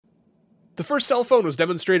The first cell phone was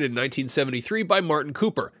demonstrated in 1973 by Martin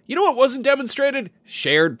Cooper. You know what wasn't demonstrated?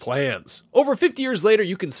 Shared plans. Over 50 years later,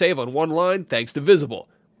 you can save on one line thanks to Visible.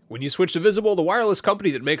 When you switch to Visible, the wireless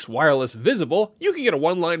company that makes wireless visible, you can get a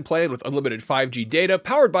one-line plan with unlimited 5G data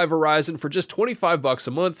powered by Verizon for just $25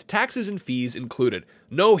 a month, taxes and fees included.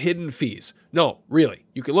 No hidden fees. No, really.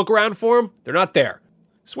 You can look around for them. They're not there.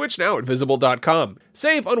 Switch now at Visible.com.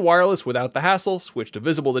 Save on wireless without the hassle. Switch to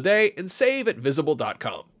Visible today and save at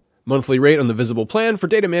Visible.com. Monthly rate on the Visible plan for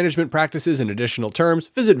data management practices and additional terms.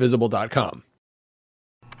 Visit Visible.com.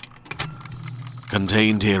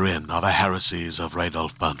 Contained herein are the heresies of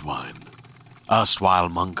Radolf Burntwine, erstwhile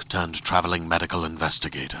monk turned traveling medical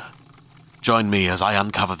investigator. Join me as I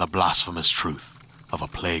uncover the blasphemous truth of a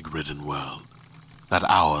plague-ridden world, that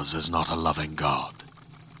ours is not a loving God,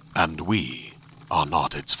 and we are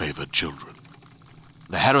not its favored children.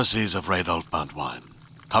 The heresies of Radolf Burntwine,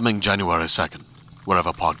 coming January 2nd,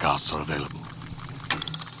 wherever podcasts are available.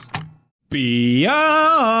 Beyond.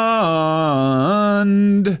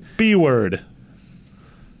 B-word.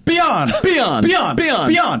 Beyond. Beyond. Beyond. Beyond.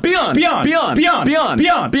 Beyond. Beyond. Beyond. Beyond. Beyond.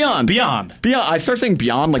 Beyond. Beyond. Beyond. Beyond. I start saying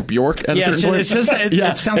beyond like Bjork at a certain point.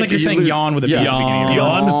 It sounds like you're saying yawn with a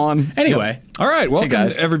Beyond. Anyway. All right.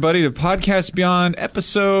 Welcome, everybody, to Podcast Beyond,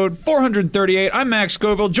 episode 438. I'm Max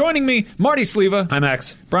Scoville. Joining me, Marty Sleva. I'm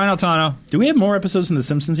Max. Brian Altano. Do we have more episodes than The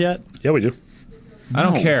Simpsons yet? Yeah, we do. I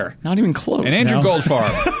don't care. Not even close. And Andrew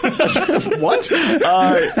Goldfarb. What?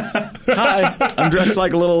 Hi. I'm dressed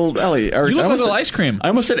like a little Ellie. You look like a little ice cream. I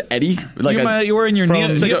almost said Eddie. You were in your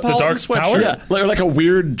the Dark Tower? Yeah, like a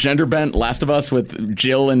weird gender-bent Last of Us with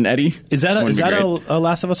Jill and Eddie. Is that a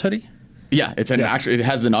Last of Us hoodie? Yeah, actually, it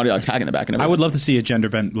has the Naughty Dog tag in the back. And I would love to see a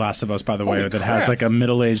gender-bent Last of Us, by the way, that has like a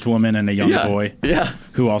middle-aged woman and a young boy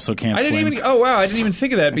who also can't swim. I didn't even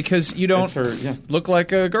think of that because you don't look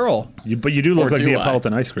like a girl. But you do look like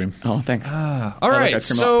Neapolitan ice cream. Oh, thanks. All right,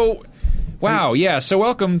 so... Wow, yeah, so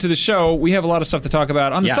welcome to the show. We have a lot of stuff to talk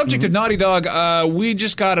about. On the subject of Naughty Dog, we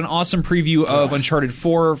just got an awesome preview of Uncharted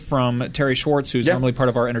 4 from Terry Schwartz, who's normally part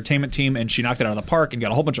of our entertainment team, and she knocked it out of the park and got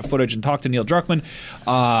a whole bunch of footage and talked to Neil Druckmann. She's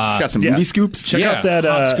got some movie scoops. Check out that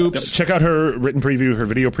hot scoops. Check out her written preview. Her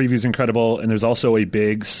video preview is incredible, and there's also a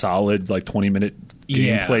big, solid, 20-minute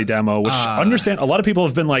gameplay demo, which I understand a lot of people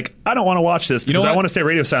have been like, I don't want to watch this because I want to stay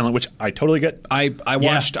radio silent, which I totally get. I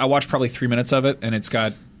watched probably 3 minutes of it, and it's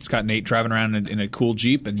got Nate driving around in a cool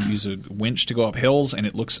Jeep, and you use a winch to go up hills, and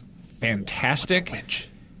it looks fantastic.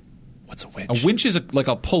 What's a winch? A winch is like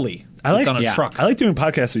a pulley. It's on a truck. I like doing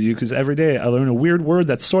podcasts with you because every day I learn a weird word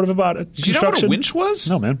that's sort of about Did you know what a winch was?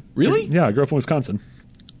 No, man. Really? Yeah, I grew up in Wisconsin.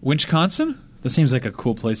 Winchconsin? That seems like a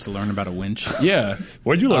cool place to learn about a winch. Yeah.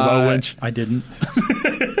 Where'd you learn about a winch? I didn't.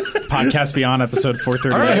 Podcast Beyond, episode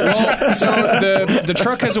 438. All right, well, so the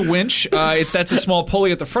truck has a winch. That's a small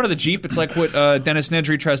pulley at the front of the Jeep. It's like what Dennis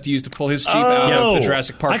Nedry tries to use to pull his Jeep out of the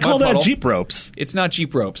Jurassic Park I call mud that puddle. Jeep ropes. It's not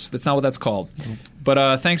Jeep ropes. That's not what that's called.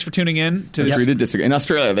 But thanks for tuning in to this. Agree to disagree. In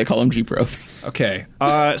Australia, they call them Jeep ropes. Okay.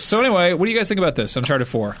 So anyway, what do you guys think about this, Uncharted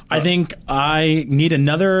 4? I think I need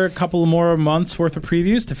another couple more months worth of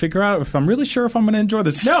previews to figure out if I'm really sure if I'm going to enjoy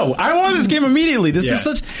this. No, I want this game immediately. This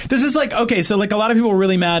is like, okay, so like a lot of people were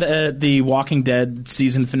really mad at the Walking Dead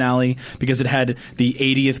season finale because it had the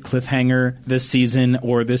 80th cliffhanger this season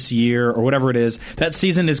or this year or whatever it is. That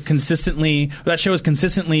show is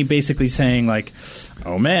consistently basically saying like,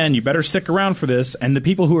 oh man, you better stick around for this. And the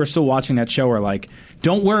people who are still watching that show are like,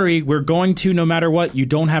 don't worry, we're going to no matter what. You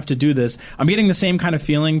don't have to do this. I'm getting the same kind of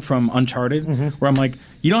feeling from Uncharted, where I'm like,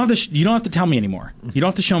 you don't have to tell me anymore. You don't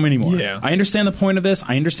have to show me anymore. Yeah. I understand the point of this.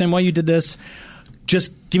 I understand why you did this.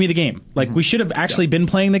 Just give me the game. Like, we should have actually been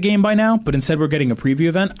playing the game by now, but instead we're getting a preview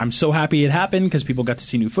event. I'm so happy it happened because people got to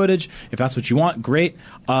see new footage. If that's what you want, great.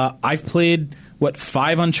 I've played,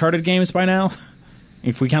 5 Uncharted games by now?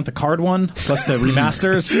 If we count the card one, plus the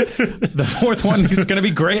remasters, the fourth one is going to be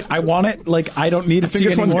great. I want it. Like, I don't need to see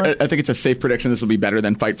anymore. I think it's a safe prediction this will be better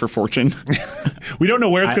than Fight for Fortune. We don't know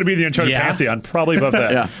where it's going to be in the Uncharted Pantheon. Probably above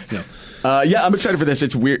that. Yeah, I'm excited for this.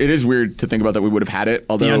 It's weird. It is weird to think about that we would have had it.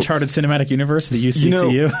 Although the Uncharted Cinematic Universe, the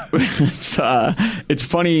UCCU. It's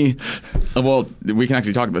funny. Well, we can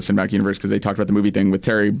actually talk about the Cinematic Universe because they talked about the movie thing with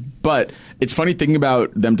Terry. But it's funny thinking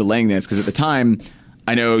about them delaying this because at the time,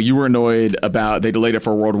 I know you were annoyed about they delayed it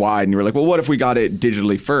for worldwide, and you were like, well, what if we got it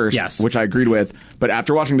digitally first? Yes. Which I agreed with. But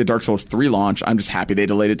after watching the Dark Souls 3 launch, I'm just happy they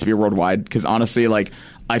delayed it to be worldwide because honestly, like,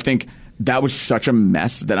 I think that was such a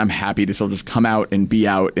mess that I'm happy to still just come out and be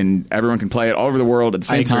out, and everyone can play it all over the world at the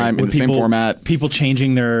same time in the same format. People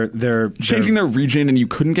changing their region, and you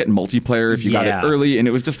couldn't get multiplayer if you got it early, and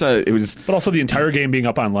it was just But also the entire game being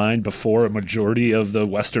up online before a majority of the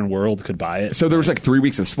Western world could buy it. So there was like 3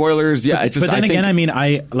 weeks of spoilers. Yeah, I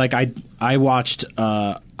watched.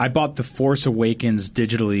 I bought The Force Awakens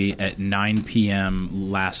digitally at 9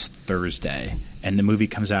 p.m. last Thursday. And the movie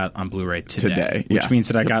comes out on Blu-ray today, which means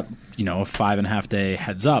that I got a 5.5 day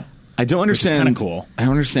heads up. I don't understand. Kind of cool. I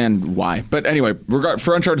don't understand why, but anyway,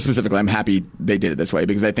 for Uncharted specifically, I'm happy they did it this way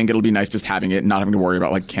because I think it'll be nice just having it, and not having to worry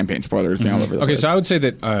about like campaign spoilers being all over the place. So I would say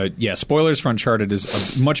that spoilers for Uncharted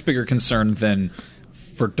is a much bigger concern than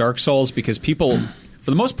for Dark Souls because people, for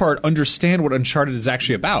the most part, understand what Uncharted is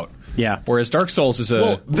actually about. Yeah. Whereas Dark Souls is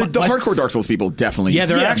the hardcore Dark Souls people definitely. Yeah,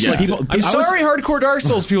 they're actually people. I'm sorry, hardcore Dark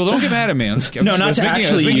Souls people. Don't get mad at me. Not to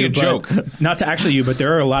actually you, but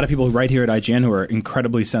there are a lot of people right here at IGN who are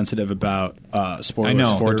incredibly sensitive about spoilers. I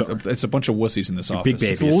know. It's a bunch of wussies in this office. Big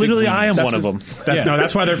babies. Literally, I am one of them.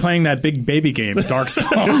 That's why they're playing that big baby game, Dark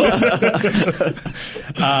Souls.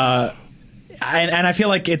 And I feel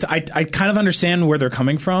like I kind of understand where they're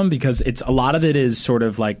coming from because it's a lot of it is sort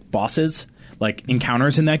of like bosses. Like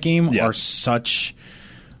encounters in that game are such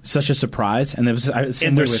a surprise, and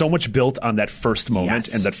there's so much built on that first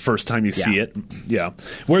moment and that first time you see it. Yeah.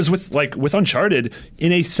 Whereas with Uncharted,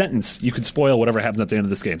 in a sentence, you could spoil whatever happens at the end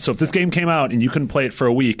of this game. So if this game came out and you couldn't play it for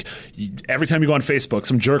a week, every time you go on Facebook,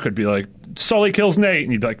 some jerk would be like, "Sully kills Nate,"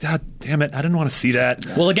 and you'd be like, "God damn it, I didn't want to see that."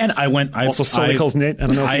 Well, again, Sully kills Nate. I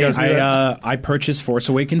don't know if you guys knew that. I purchased Force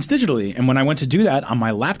Awakens digitally, and when I went to do that on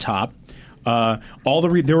my laptop. There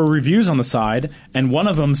were reviews on the side, and one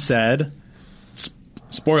of them said,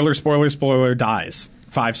 "Spoiler, dies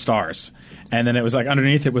 5 stars." And then it was like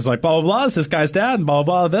underneath it was like blah blah blah, is this guy's dad, and blah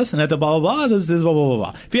blah blah this, and at the blah blah blah this blah blah blah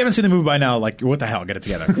blah. If you haven't seen the movie by now, like what the hell, get it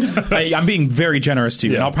together. I'm being very generous to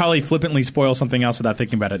you, and I'll probably flippantly spoil something else without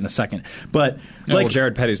thinking about it in a second. But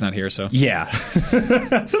Jared Petty's not here, so yeah.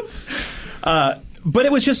 But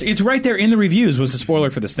it was it's right there in the reviews was a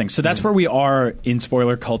spoiler for this thing. So that's where we are in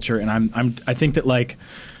spoiler culture, and I think that like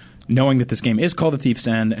knowing that this game is called The Thief's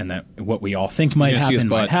End and that what we all think might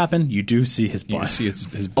happen, you do see his butt. You see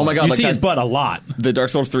his butt. Oh my god, you see his butt a lot. The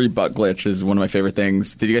Dark Souls 3 butt glitch is one of my favorite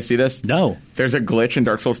things. Did you guys see this? No. There's a glitch in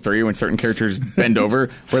Dark Souls 3 when certain characters bend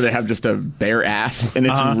over where they have just a bare ass, and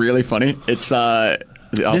it's really funny. It's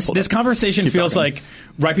this conversation feels like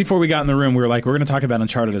right before we got in the room, we were like, we're going to talk about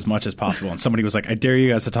Uncharted as much as possible. And somebody was like, I dare you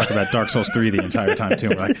guys to talk about Dark Souls 3 the entire time, too.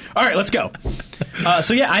 And we're like, all right, let's go.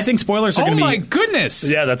 So, yeah, I think spoilers are going to be... Oh, my goodness.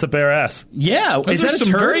 Yeah, that's a bare ass. Yeah. Is that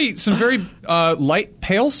some very light,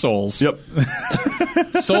 pale souls. Yep.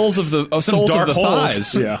 Souls of the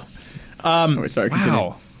thighs. Yeah. Sorry, continue.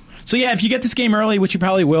 Wow. So yeah, if you get this game early, which you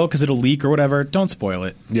probably will because it'll leak or whatever, don't spoil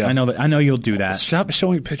it. Yeah. I know you'll do that. Stop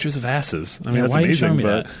showing pictures of asses. I mean, that's why amazing. Are you showing me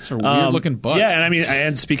but that? It's a weird looking butts. Yeah, and I mean,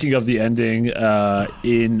 and speaking of the ending,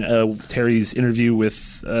 in Terry's interview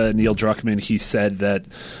with Neil Druckmann, he said that.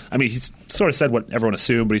 I mean, he's sort of said what everyone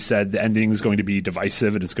assumed, but he said the ending is going to be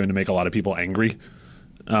divisive and it's going to make a lot of people angry.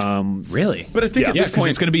 Really? But I think at this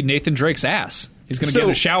point, it's going to be Nathan Drake's ass. He's going to get in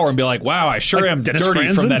the shower and be like, "Wow, I sure am Dennis dirty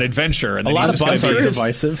Franzen? from that adventure." And a lot of butts are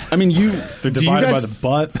divisive. I mean, they're divided by the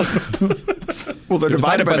butt. Well, they're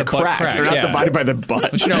divided by the crack. They're not divided by the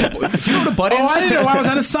butt. But you know what a butt is? Oh, I didn't know I was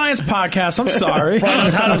on a science podcast. I'm sorry.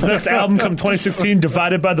 Brian Montano's next album come 2016,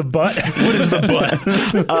 Divided by the Butt. What is the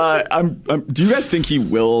butt? Do you guys think he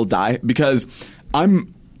will die? Because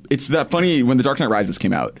it's that funny when The Dark Knight Rises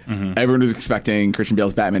came out. Mm-hmm. Everyone was expecting Christian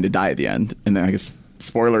Bale's Batman to die at the end, and then I guess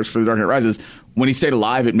spoilers for The Dark Knight Rises. When he stayed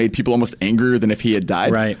alive, it made people almost angrier than if he had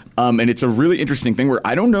died. Right. And it's a really interesting thing where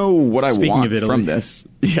I don't know what I want from this.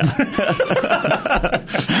 Yeah.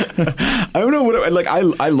 I don't know what I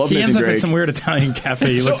love. He Nathan ends up Drake. at some weird Italian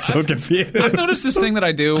cafe. He looks so confused. I've noticed this thing that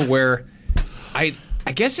I do where I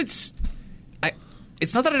guess it's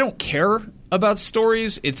not that I don't care about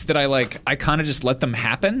stories. It's that I kind of just let them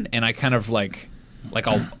happen, and I kind of I'll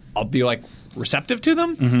be like receptive to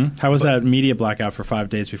them. Mm-hmm. How was that media blackout for 5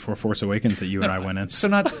 days before Force Awakens that you and I went in? So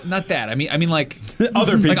not that. I mean like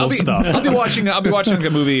other people's stuff. I'll be watching like a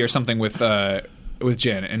movie or something with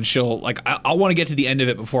Jen, and she'll I'll want to get to the end of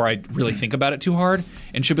it before I really think about it too hard,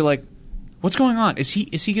 and she'll be like, "What's going on? Is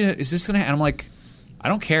this gonna?" And I'm like, "I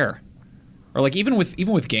don't care." Or even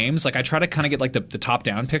with games, I try to kind of get the top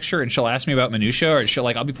down picture, and she'll ask me about minutia, or she'll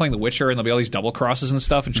I'll be playing The Witcher, and there'll be all these double crosses and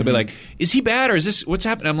stuff, and she'll be like, "Is he bad, or is this what's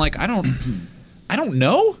happening?" I'm like, I don't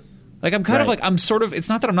know. I'm kind of I'm sort of. It's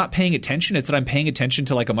not that I'm not paying attention; it's that I'm paying attention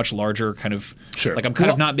to a much larger kind of. Sure. I'm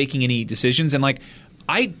kind of not making any decisions, and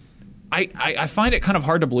I find it kind of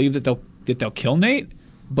hard to believe that they'll they'll kill Nate,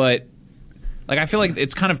 but like I feel like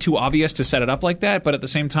it's kind of too obvious to set it up like that. But at the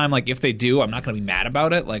same time, like if they do, I'm not going to be mad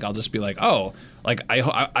about it. Like I'll just be like, oh, like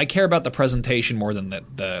I care about the presentation more than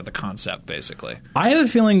the concept, basically. I have a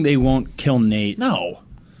feeling they won't kill Nate. No,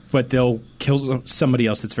 but they'll kill somebody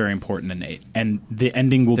else that's very important to Nate, and the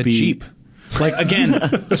ending will the be Jeep. Like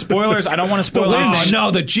again, spoilers. I don't want to spoil anything.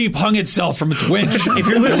 No, the Jeep hung itself from its winch. If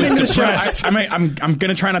you're listening to the show, I'm going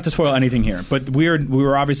to try not to spoil anything here. But we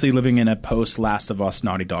were obviously living in a post Last of Us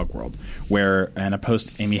Naughty Dog world, and a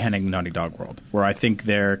post Amy Hennig Naughty Dog world, where I think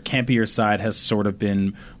their campier side has sort of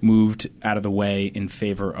been moved out of the way in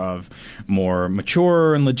favor of more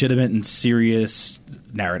mature and legitimate and serious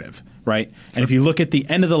narrative. Right? And if you look at the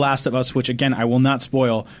end of The Last of Us, which, again, I will not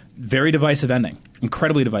spoil, very divisive ending.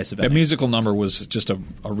 Incredibly divisive ending. That musical number was just a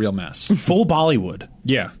real mess. Full Bollywood.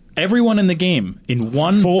 Yeah. Everyone in the game in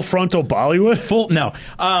one... Full frontal Bollywood? No.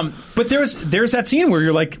 But there's that scene where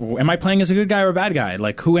you're like, am I playing as a good guy or a bad guy?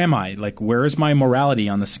 Like, who am I? Like, where is my morality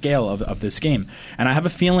on the scale of this game? And I have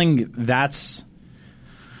a feeling that's...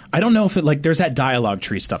 I don't know if there's that dialogue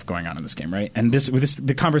tree stuff going on in this game, right? And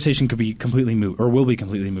the conversation could be completely moot, or will be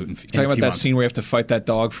completely moot in Talking about that scene where you have to fight that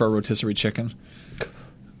dog for a rotisserie chicken.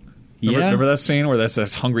 Yeah. Remember that scene where that's a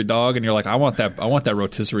hungry dog, and you're like, I want that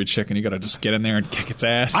rotisserie chicken. You got to just get in there and kick its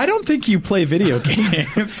ass. I don't think you play video games.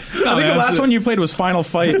 I think the last one you played was Final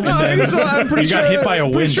Fight, and then I'm pretty you got hit by a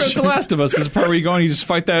winch. Pretty sure it's The Last of Us. This is the part where you go and you just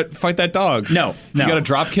fight that dog. No. You got to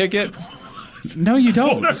drop kick it. No, you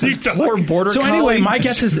don't. Poor border so collie. anyway, my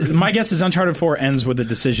guess is Uncharted 4 ends with the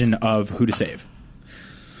decision of who to save.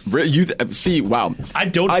 See, wow. I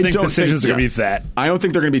don't think decisions are going to be that. I don't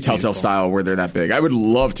think they're going to be Telltale style where they're that big. I would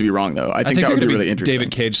love to be wrong, though. I think that would be really interesting.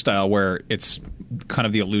 David Cage style where it's kind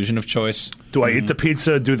of the illusion of choice. Do I eat the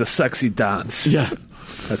pizza? Do the sexy dance? Yeah.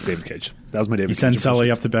 That's David Cage. That was my David Cage. He sends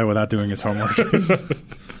Sully up to bed without doing his homework.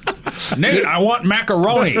 Nate, I want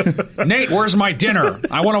macaroni. Nate, where's my dinner?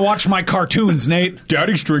 I want to watch my cartoons, Nate.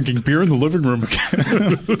 Daddy's drinking beer in the living room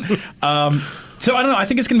again. So I don't know. I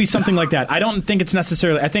think it's going to be something like that. I don't think it's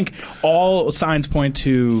necessarily... I think all signs point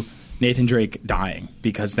to Nathan Drake dying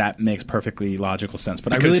because that makes perfecly logical sense.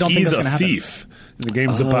 But I really don't think that's going to happen. He's a thief. The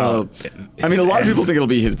game's about... I mean, a lot of people think it'll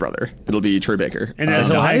be his brother. It'll be Troy Baker. And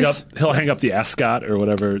he'll hang up the ascot or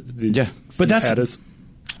whatever the but that's hat is.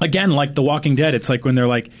 Again, like The Walking Dead, it's like when they're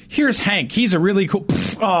like, here's Hank. He's a really cool...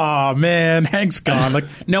 Oh, man, Hank's gone. Like,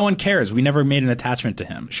 no one cares. We never made an attachment to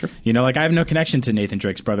him. Sure. You know, like, I have no connection to Nathan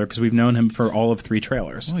Drake's brother because we've known him for all of 3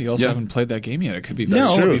 trailers. Well, you also haven't played that game yet. It could be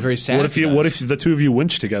very sad. What if the two of you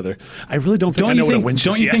winch together? I really don't think I know what a winch is.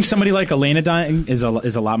 Don't you think somebody like Elena dying is a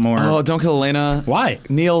lot more... Oh, don't kill Elena. Why?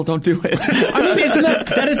 Neil, don't do it. I mean, isn't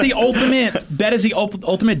that is the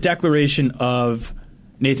ultimate declaration of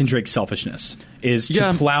Nathan Drake's selfishness is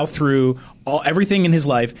to plow through everything in his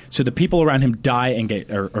life so the people around him die and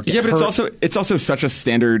get hurt. But it's also such a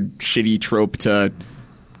standard shitty trope to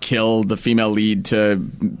kill the female lead to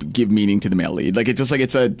give meaning to the male lead. Like it's just like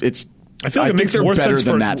it's. I feel like it makes more sense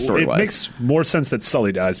than that story. It makes more sense that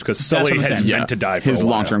Sully dies because Sully has meant to die for his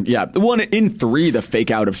long term. Yeah, the one in 3, the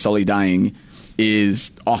fake out of Sully dying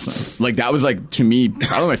is awesome. Like that was like to me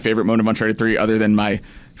probably my favorite moment of Uncharted 3, other than my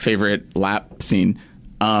favorite lap scene.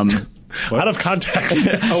 Out of context.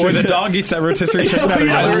 Where the dog eats that rotisserie chicken.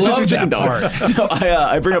 I love that part. No,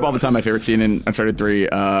 I bring up all the time my favorite scene in Uncharted 3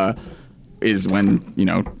 is when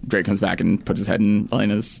Drake comes back and puts his head in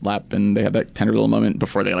Elena's lap, and they have that tender little moment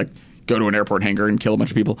before they go to an airport hangar and kill a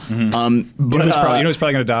bunch of people. Mm-hmm. But who's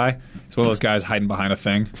probably going to die? It's one of those guys hiding behind a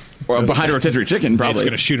thing. Or behind a rotisserie chicken, probably. It's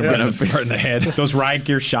going to shoot him right in the head. Those riot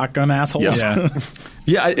gear shotgun assholes. Yeah.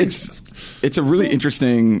 Yeah, it's a really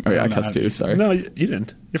interesting... Oh, yeah, I cussed too, sorry. No, you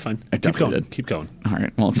didn't. You're fine. I definitely did. Keep going. All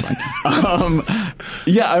right, well, it's fine.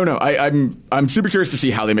 Yeah, I don't know. I'm super curious to see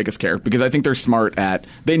how they make us care, because I think they're smart at...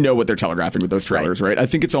 They know what they're telegraphing with those trailers, right? I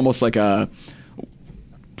think it's almost like a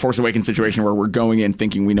Force Awakens situation where we're going in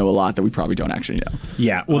thinking we know a lot that we probably don't actually know.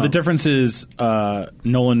 Yeah, well, the difference is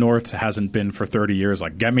Nolan North hasn't been for 30 years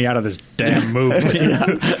like, get me out of this damn movie.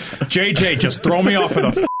 JJ, just throw me off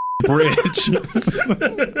of the bridge.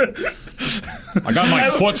 I got my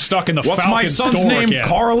foot stuck in the What's Falcon's my son's door name? again.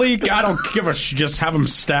 Carly? I don't give a just have him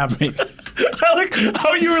stab me. I like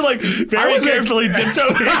how you were very carefully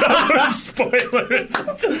tiptoeing spoilers.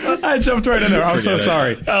 I jumped right in there. I'm so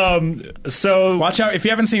sorry. So watch out if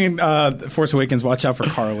you haven't seen Force Awakens. Watch out for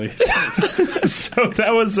Carly. So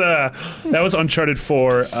that was Uncharted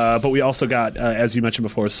 4, but we also got, as you mentioned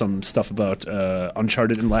before, some stuff about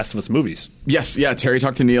Uncharted and Last of Us movies. Yes, yeah. Terry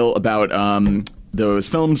talked to Neil about those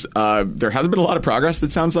films. There hasn't been a lot of progress,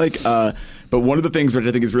 it sounds like. But one of the things which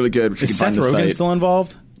I think is really good, which is Seth Rogen still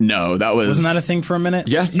involved? No, that Wasn't that a thing for a minute?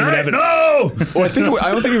 Yeah. No! Well,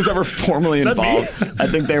 I don't think he was ever formally involved. I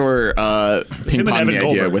think they were ping-ponging the idea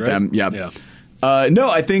Goldberg, with right? them. Yeah. Yeah. No,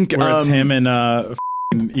 I think... Where it's him and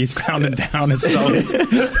Eastbound and Down is Sully.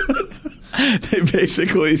 They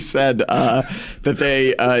basically said that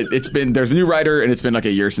there's a new writer, and it's been like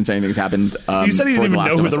a year since anything's happened. He said he for didn't even Last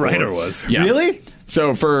know of who Us the 4. writer was. Yeah. Really?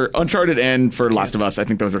 So for Uncharted and for Last of Us, I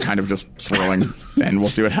think those are kind of just swirling, and we'll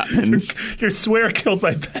see what happens. Your swear killed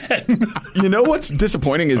my pen. You know what's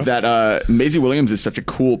disappointing is that Maisie Williams is such a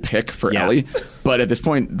cool pick for Ellie, but at this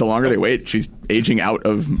point, the longer they wait, she's aging out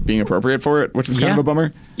of being appropriate for it, which is kind of a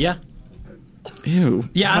bummer. Yeah. Ew.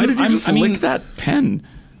 Yeah, Why did you just lick that pen?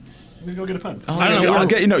 Let me go get a pen. I don't know. I'll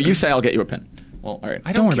get you say I'll get you a pen. Well, all right.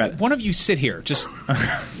 Don't worry about it. One of you sit here. Just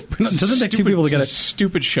Doesn't take two people to get it.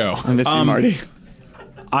 Stupid show. I miss you, Marty.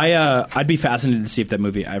 I'd be fascinated to see if that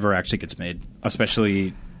movie ever actually gets made,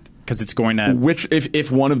 especially because it's going to. Which, if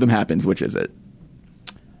one of them happens, which is it?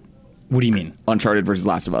 What do you mean? Uncharted versus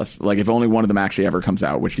Last of Us. Like, if only one of them actually ever comes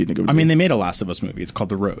out, which do you think it would be? I mean, they made a Last of Us movie. It's called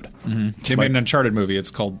The Road. They made an Uncharted movie.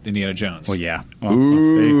 It's called Indiana Jones. Well, yeah. Well,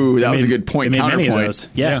 Ooh, they that was made- a good point. they made many of Counterpoint. those.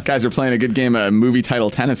 Yeah. Guys are playing a good game of movie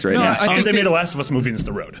title tennis right No, now. I think They made a Last of Us movie and it's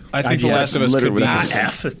The Road. I think The Yeah, Last of Us could literally be.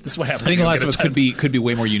 that's I what This is what happened. think The Last of Us could be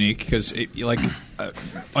way more unique because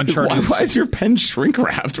Uncharted. Why is your pen shrink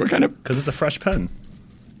wrapped? What kind of... Because it's a fresh pen.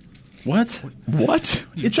 What? What?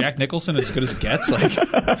 Jack Nicholson as good as it gets. Like,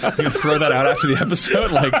 you throw that out after the episode.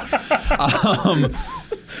 Like,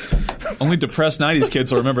 only depressed '90s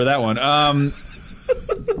kids will remember that one.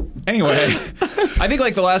 Anyway, I think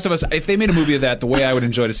like The Last of Us. If they made a movie of that, the way I would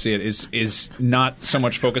enjoy to see it is not so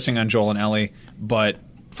much focusing on Joel and Ellie, but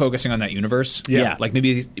focusing on that universe. Yeah. Like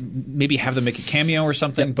maybe have them make a cameo or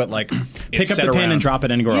something, but like Pick up the pen and drop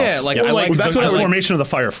it anywhere else. Yeah, like Yeah, I like well, that's what I The was- formation of the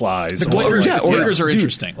Fireflies. the Quakers. Yeah, the or- Quakers are dude,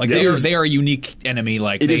 interesting. Like yeah. they are a unique enemy.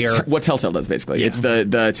 Like It they is are. what Telltale does, basically. It's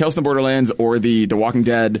the Tales from the Borderlands or the Walking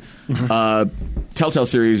Dead Telltale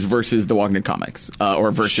series versus the Walking Dead comics,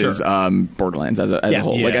 or versus Borderlands as a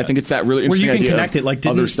whole. Yeah. Like, I think it's that really Where interesting you can idea connect of it. Like,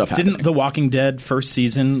 other stuff happening. didn't The Walking Dead first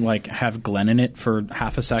season like have Glenn in it for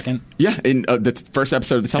half a second? Yeah, in the first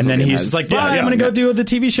episode of the Telltale And then game he's has- just like, bye, I'm going to go do the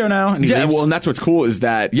TV show now. And he Yeah, leaves. well, and that's what's cool is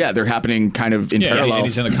that, they're happening kind of in parallel. and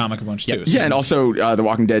he's in the comic a bunch too. so- Yeah, and also the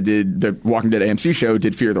Walking Dead AMC show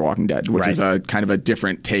did Fear the Walking Dead, which Right. is a kind of a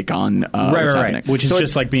different take on what's happening. Which is So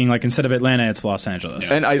just like being like, instead of Atlanta, it's Los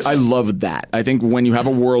Angeles. And I love that. I think when you have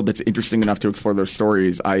a world that's interesting enough to explore those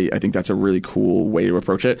stories, I think that's a really cool way to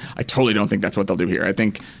approach it. I totally don't think that's what they'll do here. I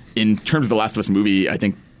think in terms of the Last of Us movie, I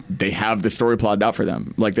think they have the story plotted out for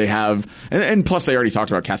them. Like they have, and plus they already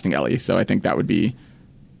talked about casting Ellie, so I think that would be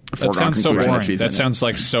a That foregone sounds so conclusion if boring. she's That in it. sounds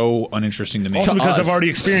like so uninteresting to me. Also because us. I've already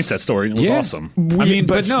experienced that story and it was awesome.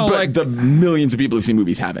 But no, like- the millions of people who see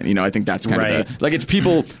movies haven't. I think that's kind Right. of like it's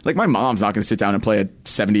people like my mom's not going to sit down and play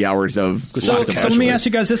 70 hours of So Last of Us. let me ask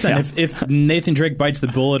you guys this then: Yeah. if Nathan Drake bites the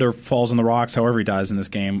bullet or falls on the rocks, however he dies in this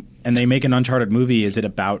game, and they make an Uncharted movie, is it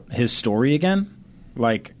about his story again?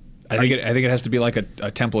 Like, I think it has to be like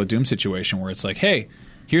a Temple of Doom situation where it's like, hey,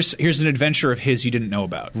 here's an adventure of his you didn't know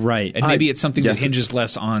about, Right. And maybe it's something yeah. that hinges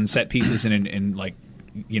less on set pieces and in like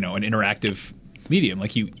an interactive medium.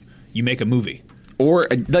 Like you make a movie. Or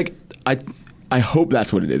like I hope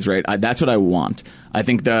that's what it is, right? That's what I want. I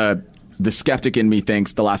think the skeptic in me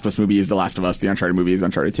thinks the Last of Us movie is the Last of Us, the Uncharted movie is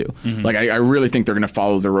Uncharted 2. Mm-hmm. Like I really think they're going to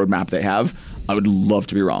follow the roadmap they have. I would love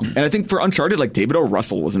to be wrong. And I think for Uncharted, like David O.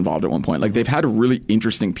 Russell was involved at one point. Like they've had really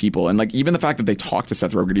interesting people, and like even the fact that they talk to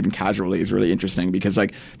Seth Rogen even casually is really interesting because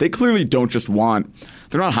like they clearly don't just want.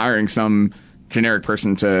 They're not hiring some generic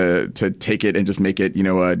person to take it and just make it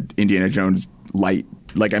a Indiana Jones light.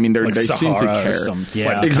 Like I mean, Like they seem to Sahara care. or some Yeah.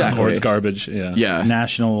 Flight of the Exactly. Conchords garbage. Yeah. Yeah.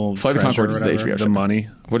 National Flight of the Treasure or Conchords is the whatever. HBO show. The money.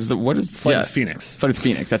 What is Flight of the Phoenix. Flight of the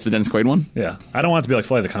Phoenix. That's the Dennis Quaid one. Yeah. I don't want it to be like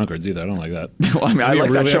Flight of the Conchords either. I don't like that. Well, I mean, I That'd be like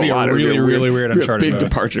a that really- show a that'd be a lot. It'd be really, a really weird it'd be a Uncharted big movie.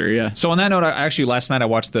 departure. Yeah. So on that note, last night I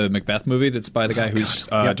watched the Macbeth movie that's by the guy who's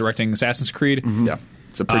directing Assassin's Creed. Yeah.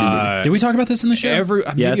 It's a pretty movie. Did we talk about this in the show?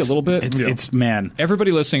 Maybe a it's- little bit. It's man.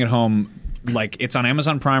 Everybody listening at home, like it's on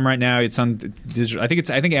Amazon Prime right now. It's on digital. I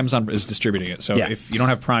think Amazon is distributing it. So Yeah. if you don't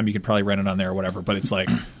have Prime, you could probably rent it on there or whatever. But it's like,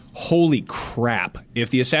 holy crap! If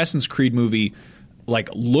the Assassin's Creed movie like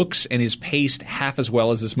looks and is paced half as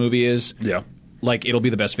well as this movie is, Yeah. like it'll be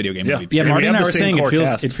the best video game Yeah. movie. Yeah, And we Marty and have I the were same saying core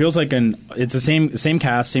cast. it feels like it's the same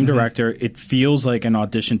cast, same director. It feels like an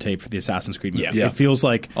audition tape for the Assassin's Creed movie. Yeah. It feels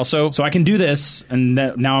like Also- so I can do this, and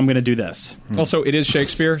now I'm going to do this. Also, it is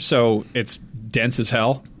Shakespeare, so it's dense as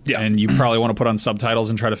hell. Yeah. And you probably want to put on subtitles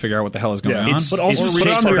and try to figure out what the hell is going on. It's- But also It's put it on the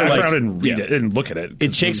Shakespeare, like- background and read yeah. it and look at it.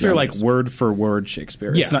 It's Shakespeare like word for word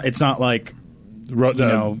Shakespeare. Yeah. It's not like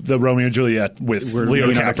the Romeo and Juliet with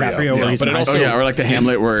Leonardo DiCaprio. where he's but it nice. also- or like the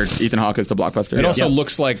Hamlet where Ethan Hawke is the blockbuster. It also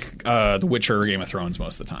looks like The Witcher or Game of Thrones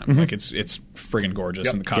most of the time. Like it's friggin'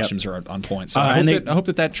 gorgeous, and the costumes are on point. So I hope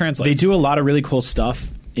that translates. They do a lot of really cool stuff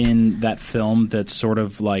in that film that's sort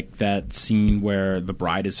of like that scene where the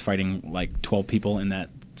bride is fighting like 12 people in that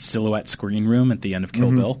silhouette screen room at the end of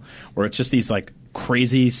Kill Bill, where it's just these like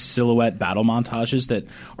crazy silhouette battle montages that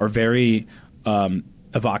are very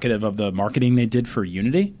evocative of the marketing they did for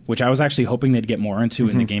Unity, which I was actually hoping they'd get more into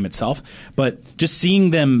in the game itself. But just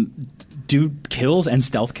seeing them do kills and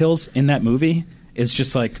stealth kills in that movie is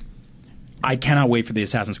just like, I cannot wait for the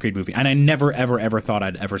Assassin's Creed movie. And I never, ever, ever thought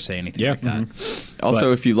I'd ever say anything like that.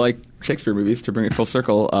 Also, if you like Shakespeare movies, to bring it full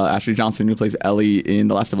circle, Ashley Johnson, who plays Ellie in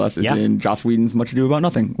The Last of Us, is in Joss Whedon's Much Ado About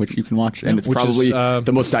Nothing, which you can watch. And it's probably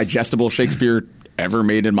the most digestible Shakespeare ever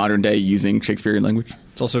made in modern day using Shakespearean language.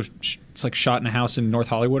 It's also it's like shot in a house in North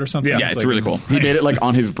Hollywood or something. Yeah, it's like, really cool. He made it like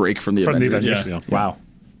on his break from the Avengers. Wow.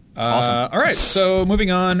 Awesome. All right, so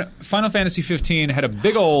moving on, Final Fantasy 15 had a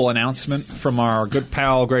big ol' announcement from our good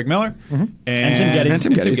pal Greg Miller And Tim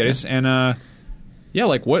Geddes. And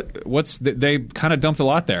like what's they kind of dumped a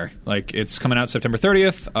lot there. Like it's coming out September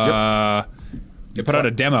 30th. They put out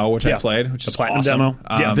a demo, which I played, which is platinum awesome.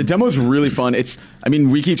 demo. The demo's really fun.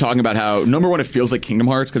 We keep talking about how, number one, it feels like Kingdom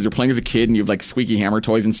Hearts because you're playing as a kid and you have like squeaky hammer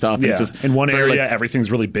toys and stuff. Yeah, and it's just in one area, like,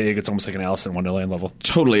 everything's really big. It's almost like an Alice in Wonderland level.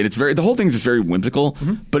 Totally. And the whole thing's just very whimsical,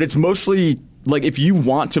 but it's mostly like if you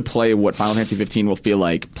want to play what Final Fantasy 15 will feel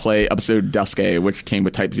like, play Episode Duske, which came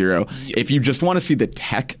with Type 0. If you just want to see the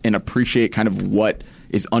tech and appreciate kind of what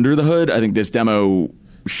is under the hood, I think this demo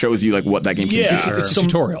shows you like what that game can do. It's a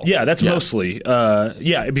tutorial. Yeah, that's mostly.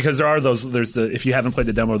 Because there are those. If you haven't played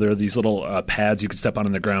the demo, there are these little pads you can step on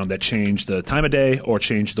in the ground that change the time of day or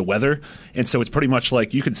change the weather, and so it's pretty much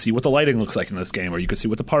like you can see what the lighting looks like in this game, or you can see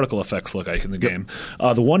what the particle effects look like in the game.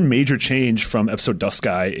 The one major change from Episode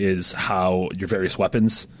Dusky is how your various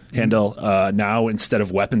weapons handle. Now, instead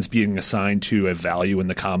of weapons being assigned to a value in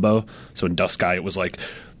the combo, so in Dusky it was like,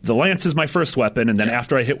 the lance is my first weapon, and then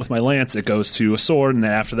after I hit with my lance, it goes to a sword, and then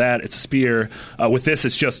after that, it's a spear. With this,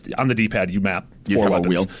 it's just on the D-pad, you map four weapons.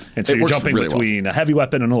 Wheel. And so you're jumping really between a heavy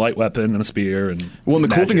weapon and a light weapon and a spear. And the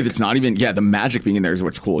cool thing is it's not even, the magic being in there is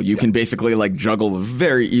what's cool. You can basically like juggle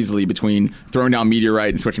very easily between throwing down meteorite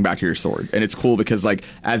and switching back to your sword. And it's cool because like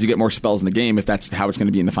as you get more spells in the game, if that's how it's going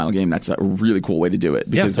to be in the final game, that's a really cool way to do it.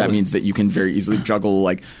 Because that means that you can very easily juggle,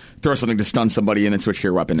 like throw something to stun somebody and then switch to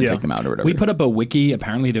your weapon and take them out or whatever. We put up a wiki.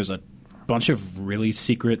 Apparently there's a bunch of really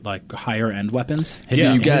secret, like higher end weapons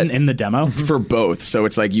you get in the demo for both. So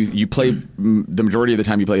it's like you play the majority of the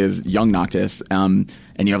time you play as young Noctis, and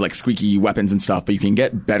you have like squeaky weapons and stuff. But you can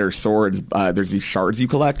get better swords. There's these shards you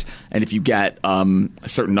collect, and if you get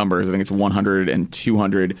certain numbers, I think it's 100 and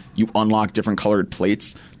 200, you unlock different colored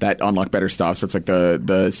plates that unlock better stuff. So it's like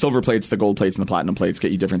the silver plates, the gold plates, and the platinum plates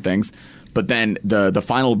get you different things. But then the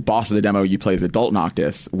final boss of the demo, you play as adult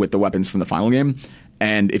Noctis with the weapons from the final game.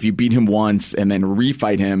 And if you beat him once and then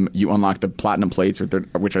refight him, you unlock the platinum plates,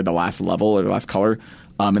 which are the last level or the last color.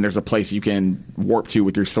 And there's a place you can warp to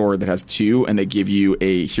with your sword that has 2, and they give you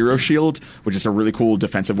a hero shield, which is a really cool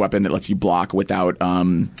defensive weapon that lets you block without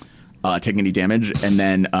taking any damage. And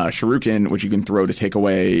then shuriken, which you can throw to take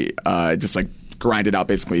away, just like grind it out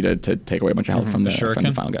basically to take away a bunch of health from the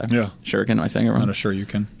final guy. Yeah. Shuriken, am I saying it wrong? Not a sure you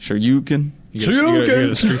can. Shoryuken. You get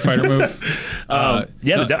a Street Fighter move. I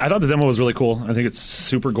thought the demo was really cool. I think it's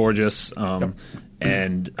super gorgeous.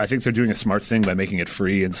 And I think they're doing a smart thing by making it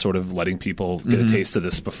free and sort of letting people get a taste of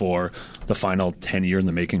this before the final 10-year in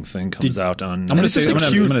the making thing comes out on. I'm going to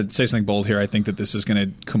say something bold here. I think that this is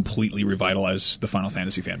going to completely revitalize the Final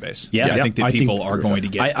Fantasy fan base. Yeah, I think that people are going to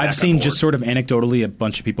get. I've seen just sort of anecdotally a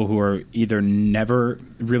bunch of people who are either never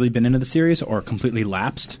really been into the series or completely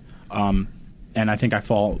lapsed. And I think I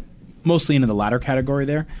fall mostly into the latter category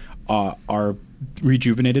there. Are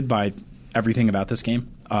rejuvenated by everything about this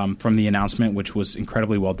game. From the announcement, which was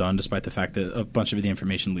incredibly well done, despite the fact that a bunch of the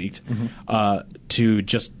information leaked, to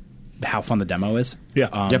just how fun the demo is.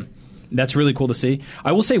 That's really cool to see.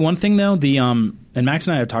 I will say one thing though, and Max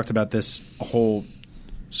and I have talked about this whole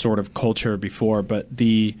sort of culture before, but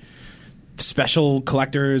the special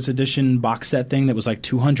collector's edition box set thing that was like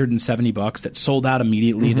 $270 that sold out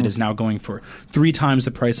immediately, that is now going for 3 times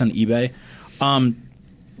the price on eBay.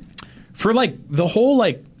 For like the whole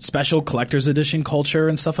like special collector's edition culture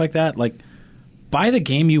and stuff like that, like buy the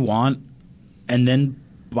game you want and then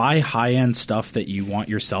buy high end stuff that you want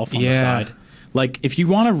yourself on the side. Like, if you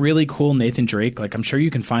want a really cool Nathan Drake, like, I'm sure you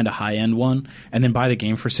can find a high-end one and then buy the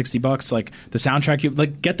game for $60. Like, the soundtrack, you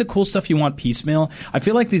like, get the cool stuff you want piecemeal. I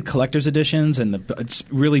feel like the collector's editions and the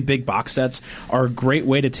really big box sets are a great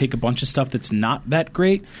way to take a bunch of stuff that's not that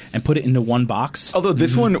great and put it into one box. Although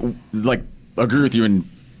this one, like, agree with you in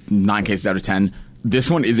 9 cases out of 10.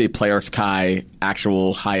 This one is a PlayArts Kai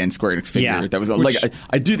actual high-end Square Enix figure. That was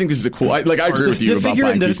I do think this is a cool. I agree with you about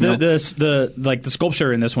buying piecemeal. The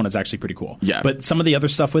sculpture in this one is actually pretty cool. Yeah, but some of the other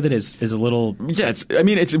stuff with it is a little. Yeah,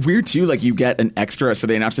 it's weird too. Like, you get an extra. So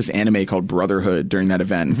they announced this anime called Brotherhood during that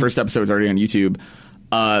event. First episode is already on YouTube.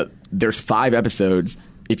 There's 5 episodes.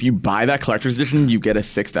 If you buy that collector's edition, you get a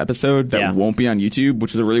 6th episode that won't be on YouTube,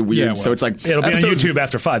 which is a really weird. Yeah, well, so it's like it'll be on YouTube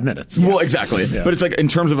after 5 minutes. Well, exactly. Yeah. But it's like, in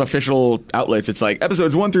terms of official outlets, it's like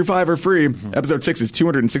episodes 1 through 5 are free. Episode 6 is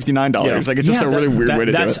 $269. Yeah. Like, it's just a really weird way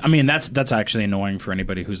to do it. I mean, that's actually annoying for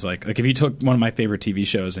anybody who's like if you took one of my favorite TV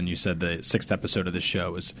shows and you said the 6th episode of the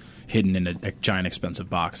show is hidden in a giant expensive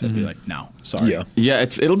box, I'd be like, no, sorry. Yeah,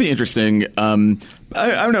 it'll be interesting. I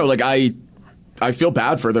don't know. Like, I feel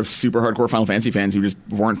bad for the super hardcore Final Fantasy fans who just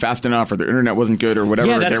weren't fast enough, or their internet wasn't good, or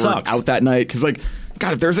whatever. That they sucks. were out that night. Because, like,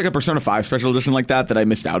 God, if there's like a Persona 5 special edition like that I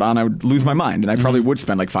missed out on, I would lose my mind, and I probably would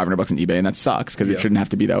spend like $500 on eBay, and that sucks because it shouldn't have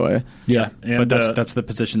to be that way. Yeah, and, but that's the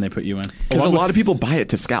position they put you in. Because a lot of people buy it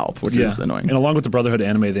to scalp, which is annoying. And along with the Brotherhood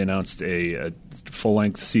anime, they announced a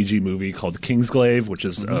full-length CG movie called Kingsglaive, which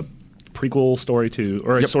is a prequel story to,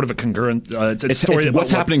 or sort of a concurrent. It's a story about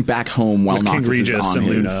what's happening back home while King Noctis Regis is on and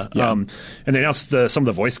his. Luna. Yeah. And they announced some of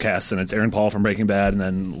the voice casts, and it's Aaron Paul from Breaking Bad, and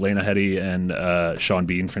then Lena Headey and Sean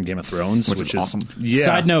Bean from Game of Thrones, which is awesome. Yeah.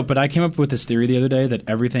 Side note, but I came up with this theory the other day that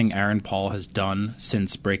everything Aaron Paul has done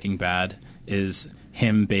since Breaking Bad is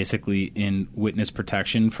him basically in witness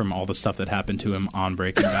protection from all the stuff that happened to him on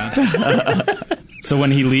Breaking Bad. So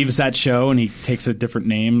when he leaves that show and he takes a different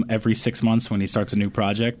name every 6 months when he starts a new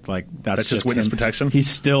project, like that's just witness him. protection. He's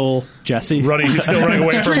still Jesse. He's still running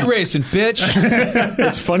away from Street racing, bitch.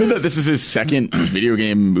 It's funny that this is his second video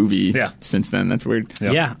game movie since then. That's weird.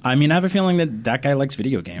 Yeah, I mean, I have a feeling that guy likes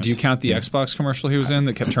video games. Do you count the Xbox commercial he was in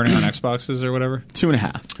that kept turning on Xboxes or whatever?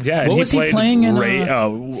 2.5. Yeah, What was he playing in?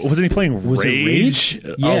 Wasn't he playing Rage?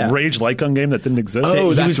 Yeah. Rage light gun game that didn't exist.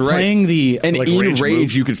 Oh, he that's was right. playing the And like in Rage Rage,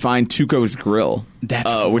 move. you could find Tuco's Grill.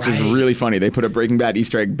 That's which is right. really funny. They put a Breaking Bad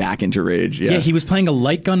Easter egg back into Rage. Yeah, he was playing a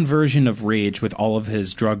light gun version of Rage with all of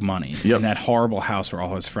his drug money in that horrible house where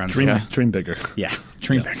all his friends were. Dream bigger. Yeah,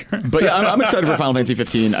 dream bigger. But yeah, I'm excited for Final Fantasy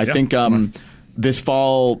 15. I think this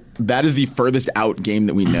fall, that is the furthest out game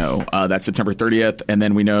that we know. That's September 30th, and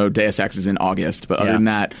then we know Deus Ex is in August. But other than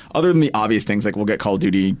that, other than the obvious things, like we'll get Call of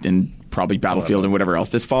Duty and probably Battlefield and whatever else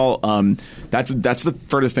this fall, that's the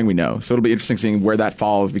furthest thing we know. So it'll be interesting seeing where that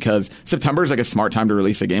falls, because September is like a smart time to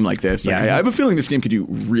release a game like this. Yeah. I have a feeling this game could do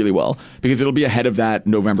really well, because it'll be ahead of that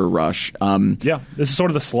November rush. This is sort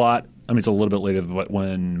of the slot. I mean, it's a little bit later than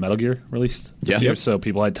when Metal Gear released this year, so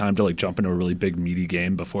people had time to like jump into a really big, meaty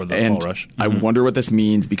game before the fall rush. I wonder what this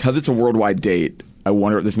means, because it's a worldwide date. I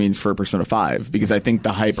wonder what this means for Persona 5, because I think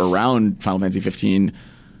the hype around Final Fantasy 15,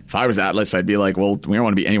 if I was Atlas, I'd be like, well, we don't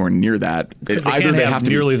want to be anywhere near that. They have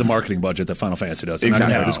nearly the marketing budget that Final Fantasy does. They're not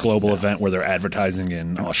going to have this global event where they're advertising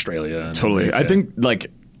in Australia. And totally. I think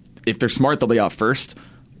like if they're smart, they'll be out first.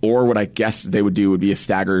 Or what I guess they would do would be a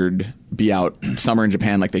staggered be out summer in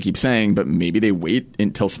Japan like they keep saying, but maybe they wait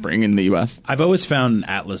until spring in the US. I've always found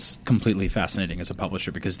Atlas completely fascinating as a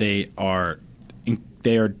publisher, because they are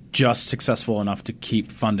just successful enough to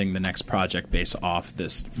keep funding the next project based off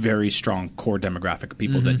this very strong core demographic of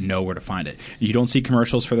people that know where to find it. You don't see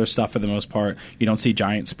commercials for their stuff for the most part. You don't see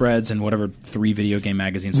giant spreads and whatever 3 video game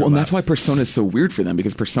magazines are and left. that's why Persona is so weird for them,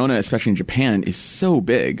 because Persona, especially in Japan, is so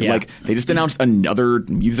big. Yeah. Like, they just announced another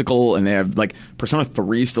musical, and they have, like, Persona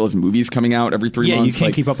 3 still has movies coming out every 3 months. Yeah, you can't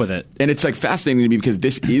like, keep up with it. And it's, like, fascinating to me, because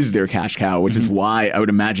this is their cash cow, which is why I would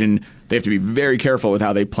imagine they have to be very careful with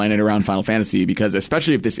how they plan it around Final Fantasy, because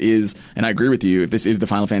especially if this is, and I agree with you, if this is the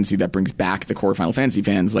Final Fantasy that brings back the core Final Fantasy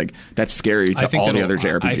fans, like, that's scary to all the other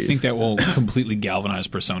JRPGs. I think that will completely galvanize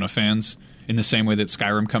Persona fans in the same way that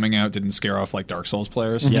Skyrim coming out didn't scare off like Dark Souls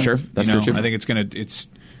players. Yeah, sure, that's true too. I think it's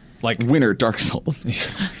like winner Dark Souls.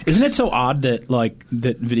 Isn't it so odd that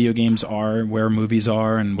that video games are where movies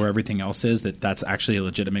are and where everything else is, that's actually a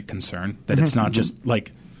legitimate concern, that it's not just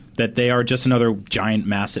like that they are just another giant,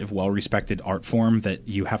 massive, well-respected art form that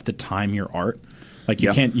you have to time your art. Like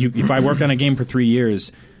you can't. If I worked on a game for 3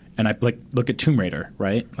 years and I look at Tomb Raider,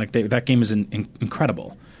 right? Like that game is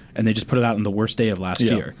incredible, and they just put it out on the worst day of last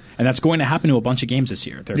year. And that's going to happen to a bunch of games this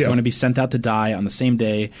year. They're going to be sent out to die on the same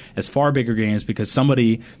day as far bigger games because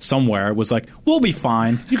somebody somewhere was like, we'll be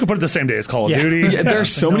fine. You could put it the same day as Call of Duty. Yeah, there are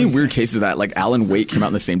so many weird cases of that. Like Alan Wake came out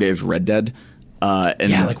on the same day as Red Dead.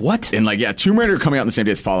 Like what? And Tomb Raider coming out on the same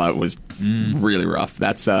day as Fallout was really rough.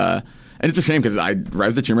 That's and it's a shame because Rise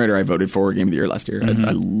of the Tomb Raider I voted for Game of the Year last year.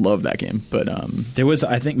 I love that game. But there was,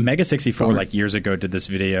 I think, Mega 64 like years ago did this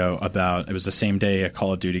video about, it was the same day a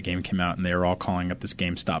Call of Duty game came out, and they were all calling up this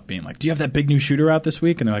GameStop being like, do you have that big new shooter out this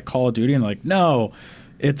week? And they're like, Call of Duty? And they're like, no.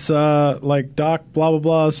 It's like Doc blah blah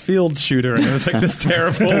blah's field shooter, and it was like this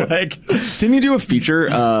terrible like. Didn't you do a feature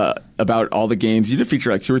about all the games? You did a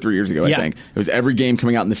feature like 2 or 3 years ago, I think. It was every game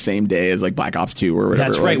coming out in the same day as like Black Ops 2 or whatever.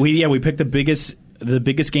 That's right. We picked the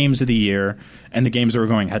biggest games of the year and the games that were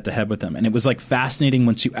going head to head with them, and it was like fascinating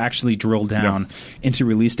once you actually drill down into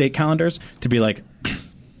release date calendars to be like,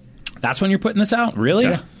 that's when you're putting this out, really?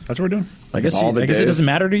 Yeah, that's what we're doing. I guess it doesn't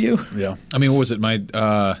matter to you. Yeah. I mean, what was it?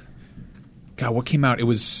 God, what came out?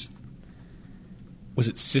 Was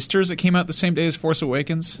it Sisters that came out the same day as Force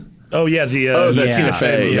Awakens? Oh yeah, the Tina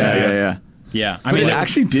Fey. Yeah. I mean, it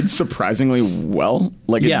actually did surprisingly well.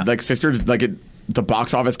 Like Sisters, the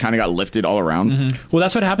box office kind of got lifted all around. Well,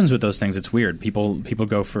 that's what happens with those things. It's weird. People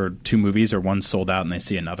go for 2 movies or one sold out and they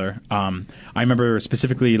see another. I remember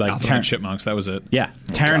specifically like Alvin and Chipmunks. That was it. Yeah,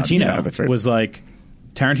 Tarantino that's right. was like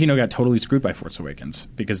Tarantino got totally screwed by Force Awakens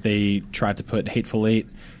because they tried to put Hateful Eight.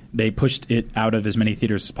 They pushed it out of as many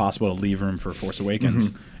theaters as possible to leave room for Force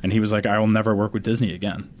Awakens, and he was like, "I will never work with Disney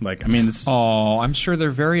again." Like, I mean, I'm sure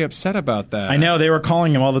they're very upset about that. I know they were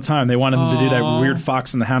calling him all the time. They wanted him to do that weird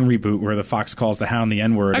Fox and the Hound reboot where the fox calls the Hound the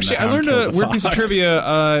N-word. Actually, I learned a weird piece of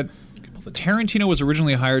trivia. Tarantino was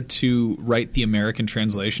originally hired to write the American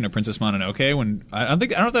translation of Princess Mononoke. When I don't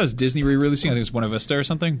know if that was Disney re-releasing. I think it was Buena Vista or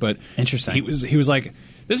something. But interesting. He was like,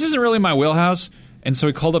 "This isn't really my wheelhouse." And so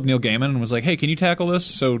he called up Neil Gaiman and was like, "Hey, can you tackle this?"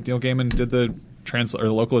 So Neil Gaiman did the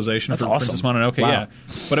localization for Princess Mononoke. Wow. Yeah,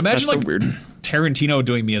 but imagine That's like so weird. Tarantino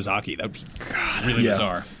doing Miyazaki. That would be really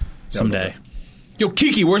bizarre. Someday. Yo,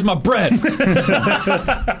 Kiki, where's my bread?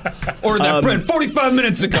 Or that bread 45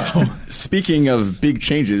 minutes ago. Speaking of big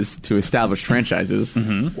changes to established franchises,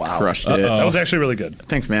 Wow, crushed it. That was actually really good.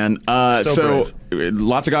 Thanks, man. So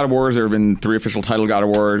lots of God of Wars. There have been 3 official title God of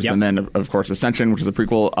Wars, and then, of course, Ascension, which is a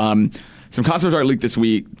prequel. Some concepts art leaked this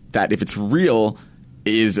week that, if it's real,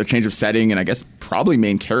 is a change of setting and I guess probably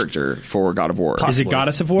main character for God of War. Is it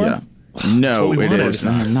Goddess of War? Yeah. No, it wanted. is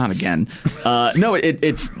not again. No,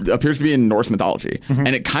 it appears to be in Norse mythology, and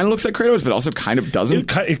it kind of looks like Kratos, but also kind of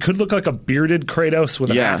doesn't. It could look like a bearded Kratos with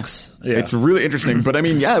an axe. Yeah. It's really interesting. But I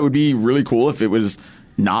mean, it would be really cool if it was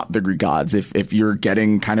not the Greek gods. If you're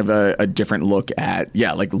getting kind of a different look at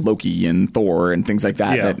like Loki and Thor and things like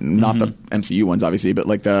that. Yeah. That not the MCU ones, obviously, but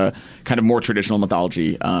like the kind of more traditional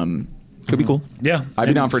mythology. Could be cool. Yeah, I'd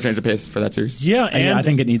be down for a change of pace for that series. Yeah, and I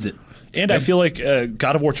think it needs it. And I feel like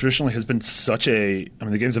God of War traditionally has been such a. I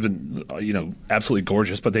mean, the games have been absolutely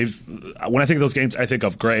gorgeous, but when I think of those games, I think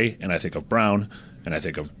of gray, and I think of brown, and I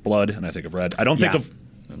think of blood, and I think of red. I don't think of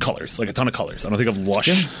colors, like a ton of colors. I don't think of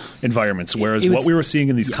lush environments. Whereas what we were seeing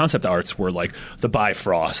in these concept arts were like the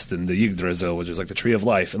Bifrost and the Yggdrasil, which is like the Tree of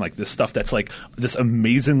Life, and like this stuff that's like this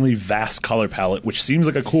amazingly vast color palette, which seems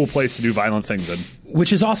like a cool place to do violent things in.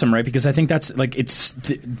 Which is awesome, right? Because I think that's like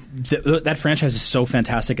that franchise is so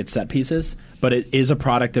fantastic at set pieces, but it is a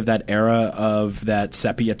product of that era of that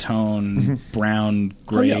sepia tone, brown,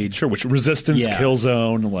 gray. Sure, which Resistance,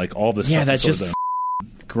 Killzone, like all this stuff. Yeah, that's just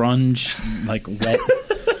grunge, like wet.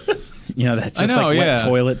 That just wet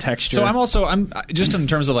toilet texture. So I'm just in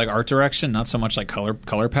terms of like art direction, not so much like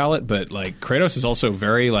color palette, but like Kratos is also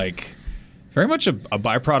very much a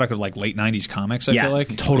byproduct of like late '90s comics. I feel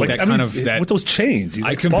like totally. That with those chains. He's I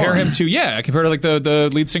like compare Spawn. him to I compare to like the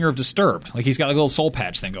lead singer of Disturbed. Like he's got like a little soul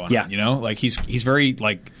patch thing going on. Like he's very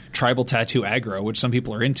like tribal tattoo aggro, which some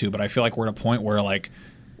people are into. But I feel like we're at a point where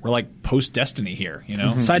we're like post Destiny here.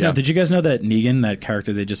 Side note: did you guys know that Negan, that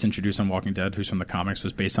character they just introduced on Walking Dead, who's from the comics,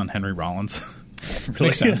 was based on Henry Rollins?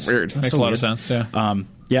 Makes sense. Weird. Makes a lot of sense. Yeah.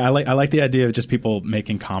 I like the idea of just people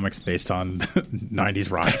making comics based on '90s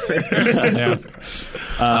rock.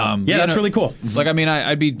 That's really cool. Like, I mean,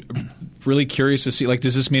 I'd be really curious to see. Like,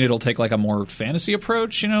 does this mean it'll take like a more fantasy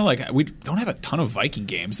approach? Like, we don't have a ton of Viking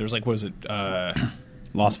games. There's like, what is it?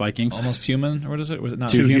 Lost Vikings, Almost Human, or what is it? Was it not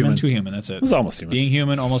Too Human? Too Human. That's it. It was Almost Human. Being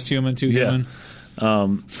Human, Almost Human, Too Human.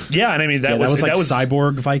 And I mean that was like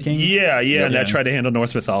Cyborg Viking. And that tried to handle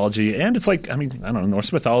Norse mythology, and it's like, I mean, I don't know,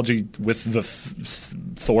 Norse mythology with the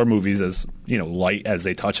Thor movies, as light as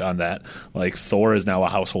they touch on that, like Thor is now a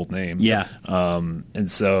household name. Yeah.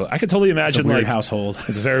 And so I could totally imagine It's a weird household.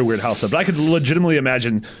 It's a very weird household, but I could legitimately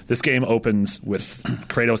imagine this game opens with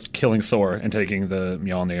Kratos killing Thor and taking the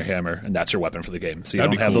Mjolnir hammer, and that's your weapon for the game. So you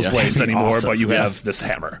That'd don't be have cool. those Yeah. blades That'd be anymore, awesome. but you have this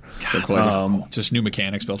hammer. So cool. Just new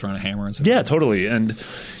mechanics built around a hammer and stuff. Yeah, totally. And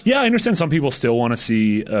I understand some people still want to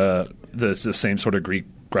see the same sort of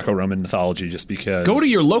Greco-Roman mythology, just because. Go to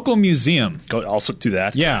your local museum. Go also do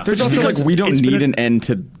that. Yeah. There's Just also because we don't it's been need an end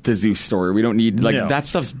to the Zeus story. We don't need No. that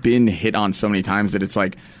stuff's been hit on so many times that it's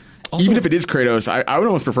like. Even if it is Kratos, I would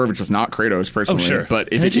almost prefer if it's just not Kratos personally. sure. But if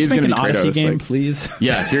Can it they is just make going to an be Kratos, Odyssey game, like, please?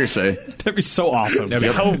 yeah, seriously. That'd be so awesome.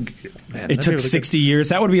 Man, It took 60 years.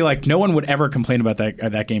 That would be like, no one would ever complain about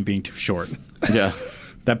that game being too short. Yeah.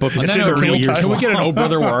 That book is And then, 30 can years we get an long. Oh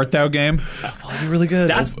Brother Where Art Thou game? That'd be really good.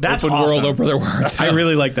 That's Open awesome. world Oh Brother Where Art Thou. I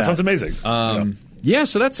really like that. Sounds amazing. Yeah,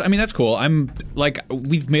 so that's cool. I'm like,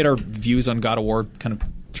 we've made our views on God of War kind of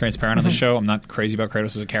transparent on the show. I'm not crazy about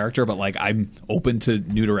Kratos as a character, but like I'm open to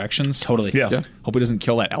new directions. Totally. Yeah. Hope he doesn't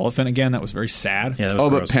kill that elephant again. That was very sad. Yeah, that was Oh,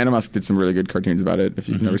 but gross. Panamask did some really good cartoons about it. If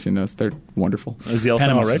you've never seen those, they're wonderful. Is the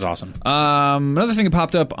elephant all Panama right? is awesome. Another thing that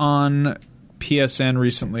popped up on PSN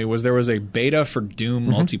recently was there was a beta for Doom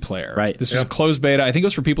multiplayer. Right. This was a closed beta. I think it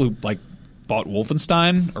was for people who like bought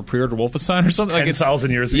Wolfenstein or pre-ordered Wolfenstein or something.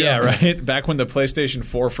 10,000 years ago. Yeah, right. Back when the PlayStation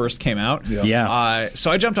 4 first came out. Yeah.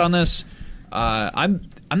 So I jumped on this. I'm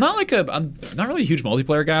not really a huge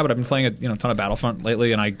multiplayer guy, but I've been playing a ton of Battlefront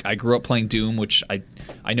lately, and I grew up playing Doom, which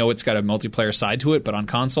I know it's got a multiplayer side to it, but on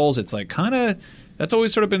consoles it's like kind of that's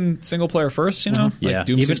always sort of been single player first, Like Yeah.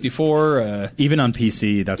 Doom 64. Even on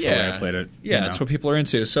PC, that's the way I played it. Yeah, that's what people are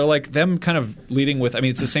into. So like them kind of leading with,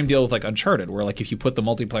 it's the same deal with like Uncharted, where like if you put the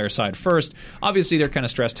multiplayer side first, obviously they're kind of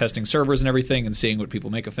stress testing servers and everything and seeing what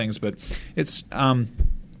people make of things, but it's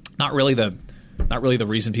not really the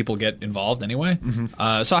reason people get involved anyway.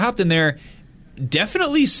 So I hopped in there.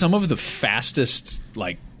 Definitely some of the fastest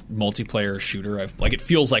like multiplayer shooter I've like. It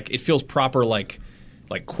feels proper like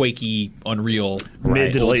Quakey, Unreal,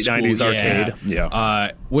 Mid to old late school, 90s arcade.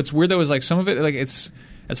 Yeah. What's weird though is like some of it like it's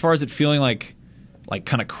as far as it feeling like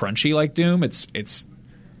kind of crunchy like Doom. It's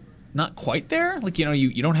not quite there. Like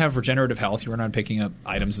you don't have regenerative health. You run around picking up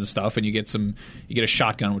items and stuff, and you get a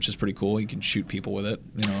shotgun, which is pretty cool. You can shoot people with it.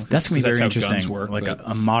 That's going to be very how interesting. guns work, like but-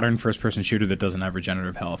 a modern first-person shooter that doesn't have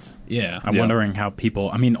regenerative health. Yeah. I'm wondering how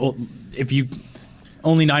people. If you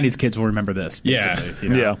only 90s kids will remember this. Yeah.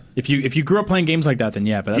 Basically, Yeah. If you grew up playing games like that, then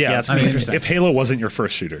yeah. But that's gonna be interesting. if Halo wasn't your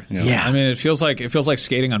first shooter. Yeah. It feels like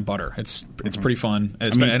skating on butter. It's pretty fun.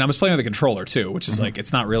 And I was playing with a controller too, which is like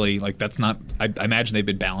it's not really like that's not. I imagine they've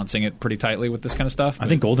been balancing it pretty tightly with this kind of stuff. I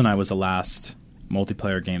think GoldenEye was the last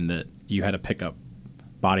multiplayer game that you had to pick up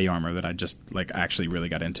body armor that I just like actually really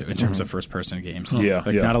got into in terms of first-person games. Yeah,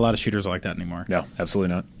 Like yeah. not a lot of shooters are like that anymore. No,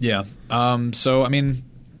 absolutely not. Yeah. So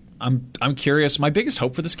I'm curious. My biggest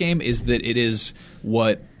hope for this game is that it is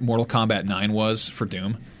what Mortal Kombat 9 was for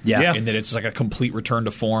Doom. Yeah. And that it's like a complete return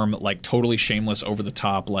to form, like totally shameless, over the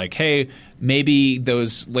top. Like, hey, maybe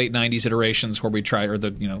those late 90s iterations where we tried, or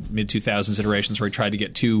the mid 2000s iterations where we tried to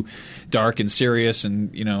get too dark and serious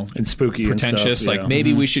and And spooky and pretentious. stuff, yeah. Like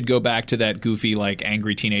maybe we should go back to that goofy, like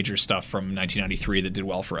angry teenager stuff from 1993 that did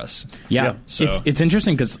well for us. Yeah, So- it's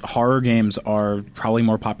interesting because horror games are probably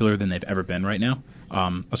more popular than they've ever been right now,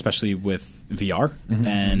 especially with VR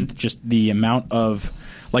and just the amount of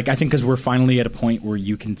I think because we're finally at a point where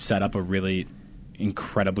you can set up a really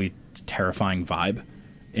incredibly terrifying vibe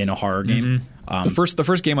in a horror game. The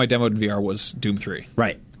first game I demoed in VR was Doom 3.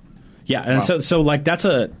 Right. Yeah, and so that's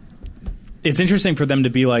it's interesting for them to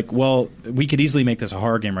be like, well, we could easily make this a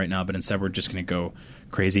horror game right now, but instead we're just going to go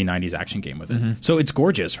crazy 90s action game with it. So it's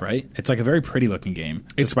gorgeous, right? It's like a very pretty looking game,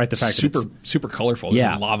 despite the fact that super colorful. Yeah.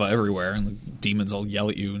 There's lava everywhere, and the demons all yell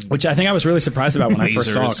at you. And which I think I was really surprised about when I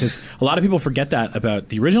first saw it, Lasers. because a lot of people forget that about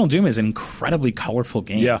the original Doom is an incredibly colorful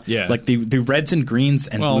game. Yeah. Yeah. Like the reds and greens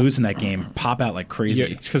and Well, blues in that game pop out like crazy. yeah,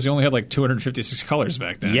 it's because you only had like 256 colors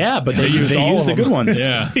back then. Yeah, but they used all use of the them. good ones.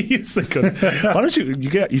 Yeah. Use the good. Why don't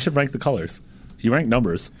you should rank the colors. You rank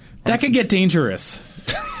numbers. That could get dangerous.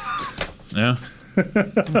 Yeah. Yeah,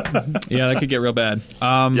 that could get real bad.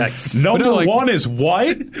 Number no, like- one is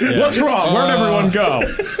white? What's wrong? Where'd everyone go?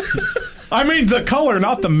 I mean the color,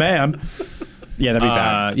 not the man. Yeah, that'd be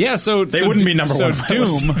bad. Yeah, so They wouldn't be number one on my Doom.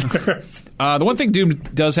 list. The one thing Doom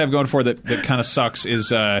does have going for it that kind of sucks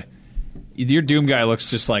is your Doom guy looks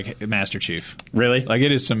just like Master Chief. Really? Like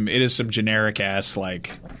it is some generic ass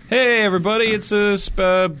like, hey everybody, it's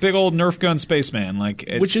a big old Nerf gun spaceman. Like,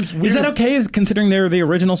 Which is weird. Is that okay considering they're the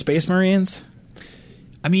original Space Marines?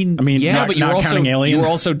 I mean, not- but you not were also counting Alien. you were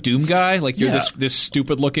also Doom guy. Like you're Yeah. this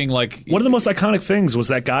stupid looking like. One of the most iconic things was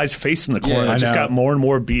that guy's face in the corner Yeah, that just I know. got more and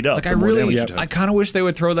more beat up. Like the more damage you took. I kind of wish they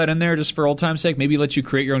would throw that in there just for old time's sake. Maybe let you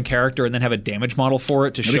create your own character and then have a damage model for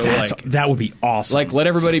it to show That would be awesome. like let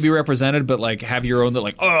everybody be represented, but like have your own that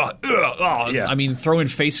like Yeah. I mean, throw in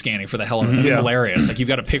face scanning for the hell of it. That'd be Yeah. hilarious. Like you've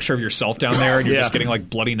got a picture of yourself down there and you're Yeah. just getting like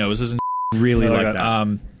bloody noses and. really I like like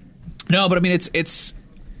that. No, but I mean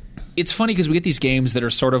it's funny because we get these games that are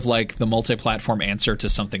sort of like the multi-platform answer to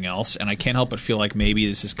something else, and I can't help but feel like maybe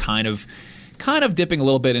this is kind of dipping a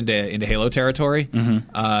little bit into Halo territory.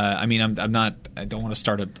 I mean, I don't want to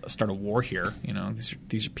start a war here. You know,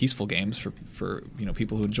 these are peaceful games for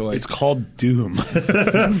people who enjoy. It's called Doom.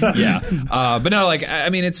 Yeah, but no, like I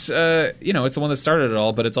mean, it's it's the one that started it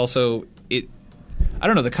all, but it's also I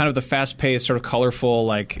don't know, the kind of the fast-paced, sort of colorful,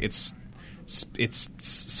 like it's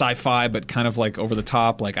sci-fi, but kind of like over the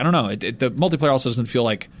top. Like I don't know, the multiplayer also doesn't feel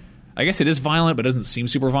like. I guess it is violent, but it doesn't seem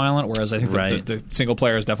super violent. Whereas I think the single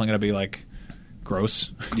player is definitely going to be like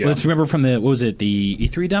gross. Yeah. Let's remember from the the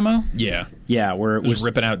E3 demo. Yeah, Where it just was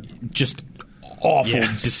ripping out. just awful, Yeah.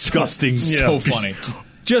 disgusting, So funny.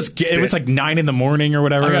 It was like 9 a.m. or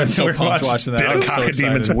whatever. I got and so we pumped watched- watching that. I Bit was a so cock a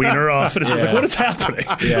demon's excited. wiener off, and it's just like, what is happening?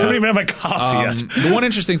 I don't even have my coffee yet. The one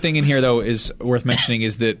interesting thing in here, though, is worth mentioning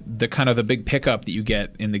is that the kind of the big pickup that you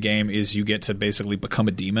get in the game is you get to basically become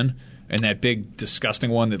a demon. And that big,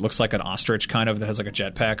 disgusting one that looks like an ostrich, kind of, that has like a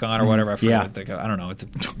jetpack on or whatever. I forget. I don't know, it's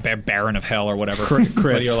the Baron of Hell or whatever.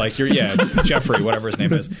 Chris. But you're Jeffrey, whatever his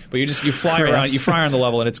name is. But you fly Chris. around, you fly around the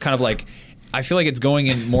level, and it's kind of like, I feel like it's going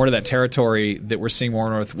in more to that territory that we're seeing more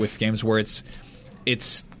and more with games where it's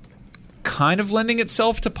kind of lending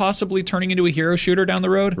itself to possibly turning into a hero shooter down the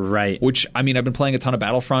road. Right. Which, I mean, I've been playing a ton of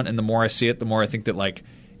Battlefront, and the more I see it, the more I think that, like,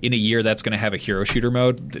 in a year that's going to have a hero shooter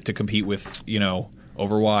mode to compete with,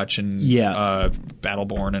 Overwatch and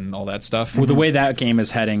Battleborn and all that stuff. Well, the way that game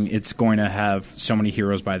is heading, it's going to have so many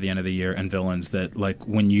heroes by the end of the year and villains that, like,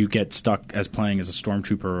 when you get stuck as playing as a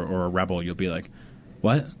stormtrooper or a rebel, you'll be like,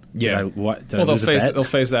 "What? Yeah. Did I lose a bet?" they'll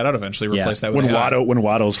phase that out eventually. Replace that with When AI.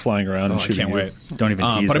 Watto's flying around and I shooting can't you. wait. Don't even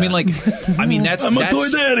tease But that. I mean, that's I'm a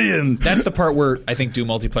that's, Toydarian. that's the part where I think Doom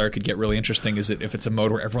multiplayer could get really interesting. Is that if it's a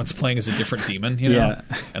mode where everyone's playing as a different demon, Yeah.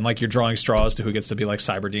 and like you're drawing straws to who gets to be like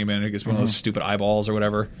Cyber Demon, who gets one of those stupid eyeballs or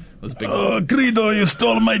whatever. Those big. Greedo, you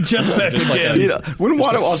stole my jetpack Just like again. Wouldn't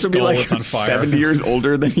Just a Watto also be skull like that's on fire. 70 years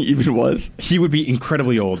older than he even was? He would be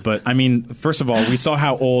incredibly old, but I mean, first of all, we saw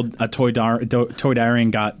how old a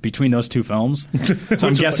Toydarian got between those two films. So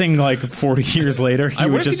I'm guessing like 40 years later, he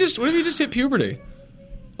what would if he just hit puberty?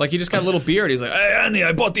 Like he just got a little beard. He's like, "Hey, Annie,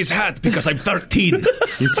 I bought this hat because I'm 13.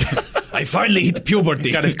 I finally hit puberty."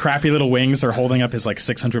 He's got his crappy little wings. They're holding up his like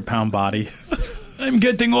 600-pound body. I'm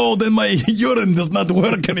getting old and my urine does not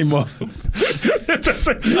work anymore.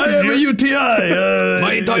 I have a UTI.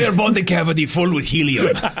 My entire body cavity full with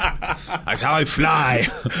helium. That's how I fly.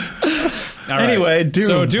 All right. Anyway, Doom.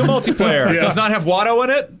 So Doom multiplayer does not have Watto in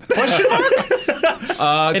it? Question mark?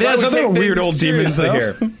 It has other weird old demons seriously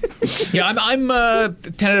here. Yeah, I'm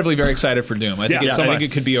tentatively very excited for Doom. I think Yeah, I so think am I.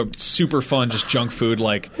 it could be a super fun, just junk food,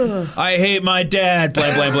 like I hate my dad,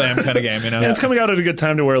 blam blam blam kind of game. Yeah, it's coming out at a good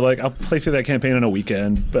time to where like I'll play through that campaign in a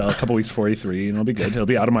weekend, a couple weeks before E3, and it'll be good. It'll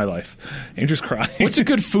be out of my life. Andrew's crying. What's a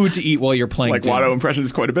good food to eat while you're playing Like Doom? Watto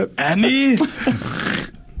impressions quite a bit. Andy?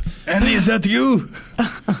 Andy, is that you?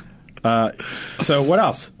 So what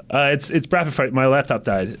else? It's rapid fire. My laptop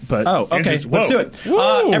died, but Oh, okay. Andrew's- Let's do whoa. it.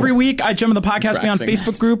 Woo! Every week, I jump in the Podcast Beyond Pressing.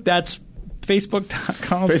 Facebook group. That's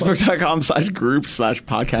facebook.com.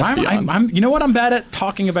 Facebook.com/group/podcast beyond. You know what? I'm bad at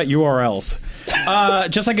talking about URLs.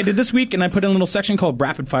 Just like I did this week, and I put in a little section called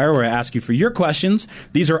Rapid Fire where I ask you for your questions.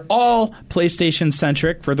 These are all PlayStation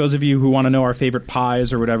centric. For those of you who want to know our favorite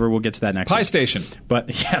pies or whatever, we'll get to that next Pie week. Station. But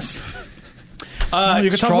yes. You can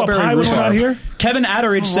talk about Strawberry pie when we're not rhubarb. here. Kevin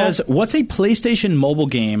Atteridge says, what's a PlayStation mobile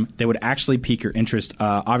game that would actually pique your interest?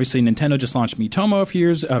 Obviously, Nintendo just launched Miitomo a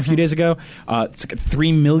few days ago. It's like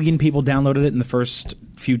 3 million people downloaded it in the first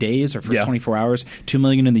few days or first 24 hours, 2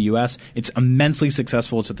 million in the U.S. It's immensely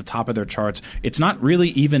successful. It's at the top of their charts. It's not really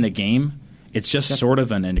even a game. It's just sort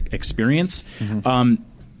of an experience.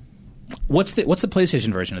 What's the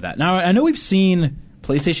PlayStation version of that? Now, I know we've seen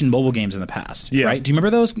PlayStation mobile games in the past, right? Do you remember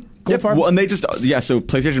those? Goldfarb? Well, and they just so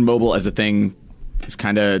PlayStation Mobile as a thing is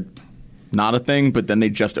kind of not a thing, but then they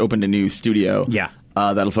just opened a new studio. Yeah.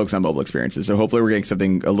 That'll focus on mobile experiences. So hopefully we're getting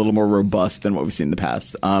something a little more robust than what we've seen in the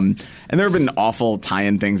past. And there have been awful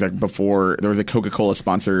tie-in things like before. There was a Coca-Cola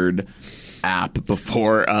sponsored app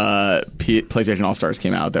before PlayStation All-Stars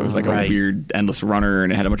came out that was like a weird endless runner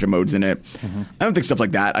and it had a bunch of modes in it. I don't think stuff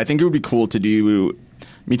like that. I think it would be cool to do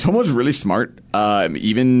Mitomo's really smart.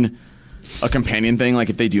 Even a companion thing, like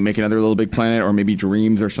if they do make another Little Big Planet or maybe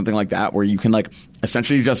Dreams or something like that, where you can like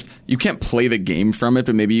essentially just, you can't play the game from it,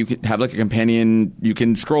 but maybe you could have like a companion you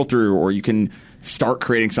can scroll through, or you can start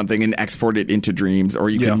creating something and export it into Dreams, or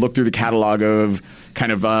you can look through the catalog of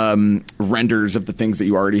kind of renders of the things that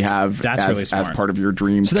you already have as part of your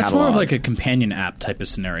Dreams So that's catalog. more of like a companion app type of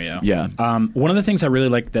scenario. Yeah. One of the things I really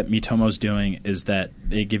like that Mitomo's doing is that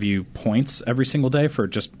they give you points every single day for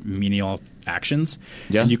just menial actions.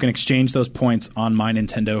 Yeah. And you can exchange those points on My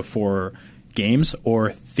Nintendo for games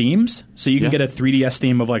or themes. So you can get a 3DS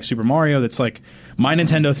theme of like Super Mario that's like My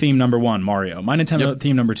Nintendo theme number 1, Mario. My Nintendo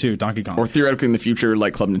theme number 2, Donkey Kong. Or theoretically in the future,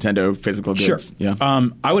 like Club Nintendo physical goods. Sure. Yeah.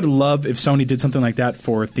 I would love if Sony did something like that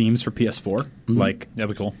for themes for PS4. Like, That'd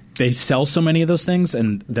be cool. they sell so many of those things,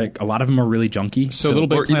 and a lot of them are really junky. So Little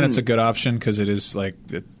Big or Planet's even- a good option because it is like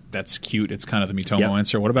that's cute. It's kind of the Mitomo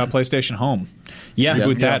answer. What about PlayStation Home? Yeah. Do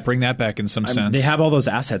with Yeah. that, bring that back in some sense. They have all those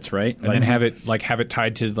assets, right? and then have it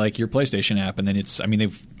tied to like your PlayStation app, and then it's. I mean,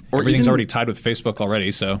 Or everything's even- already tied with Facebook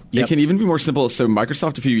already. So It can even be more simple. So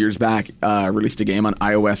Microsoft a few years back released a game on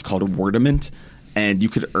iOS called Wordament, and you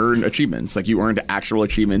could earn achievements. Like you earned actual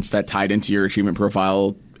achievements that tied into your achievement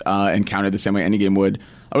profile and counted the same way any game would.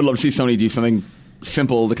 I would love to see Sony do something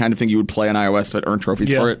simple, the kind of thing you would play on iOS but earn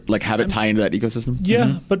trophies for it. Like have it tie into that ecosystem.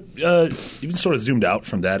 Yeah, but even sort of zoomed out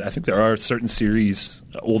from that, I think there are certain series,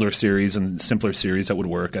 older series and simpler series that would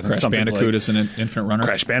work. I think Crash something Bandicoot like is an Infinite Runner.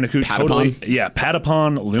 Crash Bandicoot, Patapon. totally. Yeah,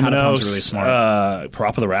 Patapon, Luminos, Patapon's really smart.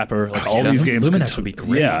 Parappa the Rapper, like all these games. Luminous would be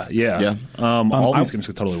great. Yeah. All these games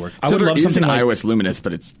could totally work. I So would there love is something an like iOS Luminous,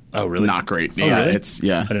 but it's really? not great. Oh, really?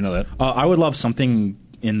 Yeah. I didn't know that. I would love something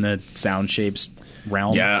in the sound shapes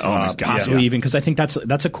realm. Yeah, oh my God, possibly yeah. even because I think that's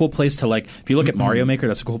a cool place to like. If you look at Mario Maker,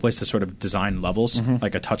 that's a cool place to sort of design levels.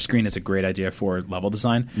 Like a touchscreen is a great idea for level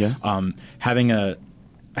design. Yeah. Having a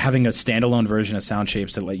standalone version of sound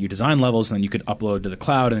shapes that let you design levels, and then you could upload to the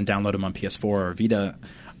cloud and then download them on PS4 or Vita.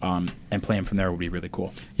 And play them from there would be really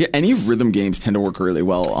cool. Yeah, any rhythm games tend to work really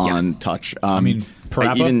well on touch. I mean,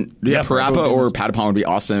 Parappa? Parappa or Patapon would be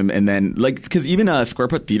awesome. And then, like, because even Square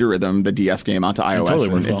put Theater Rhythm, the DS game, onto iOS, totally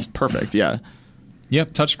and works well. it's perfect. Yeah.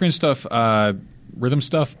 Yep, touchscreen stuff, rhythm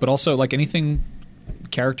stuff, but also like anything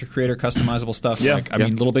character creator customizable stuff. Yeah, Like, I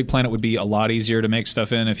mean, Little Big Planet would be a lot easier to make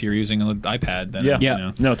stuff in if you're using an iPad. Than, Yeah. you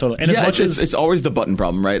know. No, totally. And Yeah, as much as it's always the button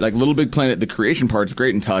problem, right? Like Little Big Planet, the creation part's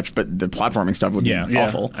great in touch, but the platforming stuff would be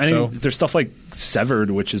awful. I mean, there's stuff like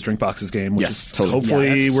Severed, which is Drinkbox's game, which Yes, is totally.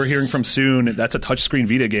 hopefully Yeah, we're hearing from soon. That's a touchscreen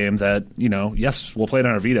Vita game that, yes, we'll play it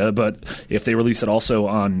on our Vita, but if they release it also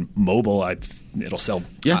on mobile, it'll sell.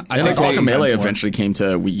 Yeah, I and think like also they- Melee eventually came to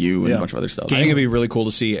Wii U and Yeah. a bunch of other stuff. I think it'd be really cool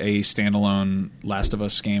to see a standalone Last of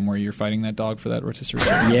Us game where you're fighting that dog for that rotisserie.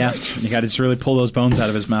 Yeah, you got to just really pull those bones out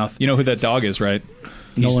of his mouth. You know who that dog is, right?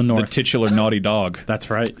 He's Nolan the North. titular naughty dog. That's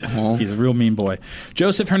right. He's a real mean boy.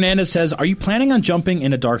 Joseph Hernandez says, are you planning on jumping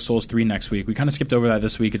into Dark Souls 3 next week? We kind of skipped over that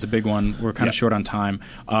this week. It's a big one. We're kind of short on time.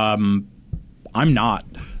 I'm not.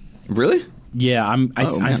 Really? Yeah, I man.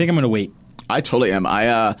 think I'm going to wait. I totally am.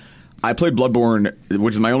 I played Bloodborne,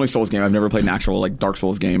 which is my only Souls game. I've never played an actual like Dark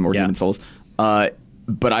Souls game or Demon Souls.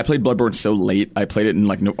 But I played Bloodborne so late. I played it in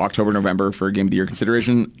like October, November for Game of the Year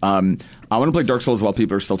consideration. I want to play Dark Souls while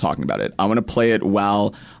people are still talking about it. I want to play it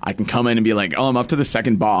while I can come in and be like, oh, I'm up to the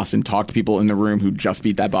second boss and talk to people in the room who just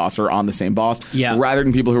beat that boss or on the same boss. Yeah. Rather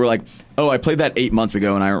than people who are like, oh, I played that 8 months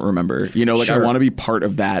ago and I don't remember. I Sure. want to be part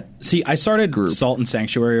of that. See, I started Group. Salt and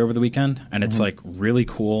Sanctuary over the weekend, and it's like really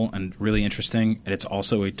cool and really interesting, and it's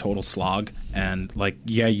also a total slog. And like,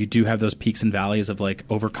 yeah, you do have those peaks and valleys of like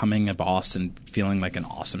overcoming a boss and feeling like an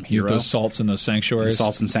awesome You hero. have those salts and those sanctuaries.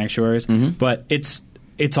 Salts and Sanctuaries, but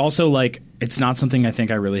it's also like it's not something I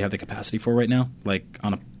think I really have the capacity for right now. Like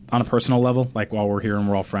on a personal level, like while we're here and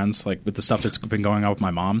we're all friends, like with the stuff that's been going on with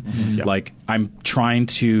my mom, like I'm trying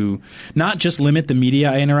to not just limit the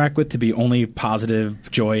media I interact with to be only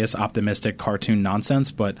positive, joyous, optimistic cartoon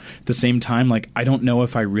nonsense, but at the same time, like I don't know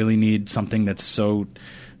if I really need something that's so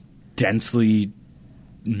densely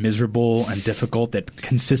miserable and difficult that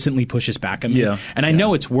consistently pushes back at me. Yeah. And I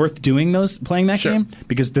know it's worth doing playing that Sure. game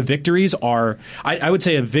because the victories are I would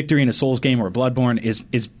say a victory in a Souls game or a Bloodborne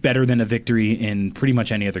is better than a victory in pretty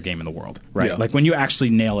much any other game in the world, right? Yeah. Like when you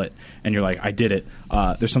actually nail it and you're like, I did it,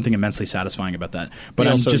 there's something immensely satisfying about that. But But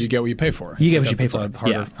I'm also, just you get what you pay for. you It's get like what you pay it's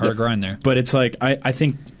for. a harder grind there. But it's like I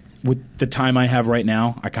think with the time I have right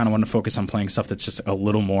now, I kind of want to focus on playing stuff that's just a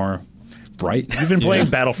little more Sprite. You've been playing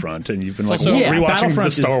Battlefront, and you've been like also- rewatching the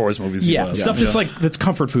Battlefront Star is- Wars movies. you love. Stuff that's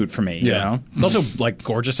comfort food for me. You know? It's also like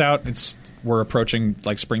gorgeous out. We're approaching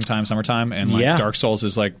like springtime, summertime, and like Dark Souls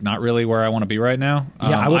is like not really where I want to be right now.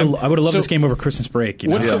 I would have loved this game over Christmas break. You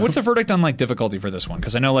know? What's the verdict on like difficulty for this one?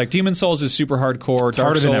 Because I know like Demon Souls is super hardcore, Dark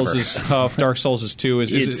harder than Souls ever. is tough, Dark Souls is 2.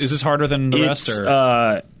 Is this harder than the rest?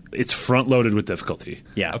 Or? It's front loaded with difficulty.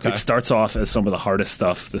 Yeah. Okay. It starts off as some of the hardest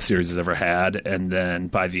stuff the series has ever had, and then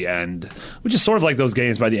by the end, which is sort of like those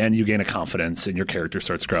games, by the end you gain a confidence and your character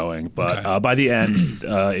starts growing. But by the end,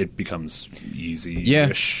 it becomes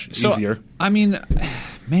easy-ish, easier. I mean,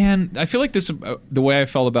 man, I feel like this the way I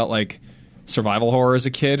felt about like survival horror as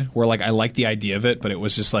a kid, where like I liked the idea of it, but it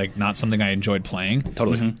was just like not something I enjoyed playing.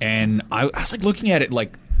 Totally. And I was like looking at it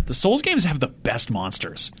like the Souls games have the best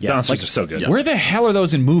monsters. The monsters are so good. Where the hell are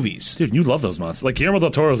those in movies? Dude, you love those monsters. Like Guillermo del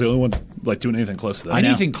Toro's the only one like doing anything close to that.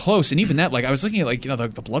 Anything close, and even that, like I was looking at, like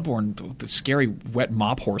the Bloodborne, the scary wet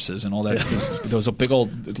mop horses and all that. Those big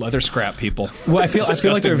old leather scrap people. Well, I feel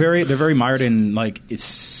like they're very mired in like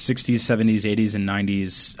 60s, 70s, 80s, and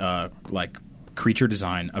 90s like creature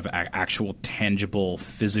design of actual tangible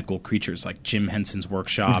physical creatures, like Jim Henson's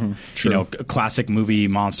workshop. Classic movie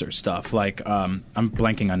monster stuff. Like I'm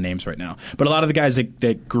blanking on names right now, but a lot of the guys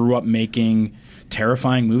that grew up making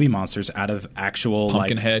terrifying movie monsters out of actual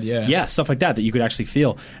Pumpkinhead, stuff like that you could actually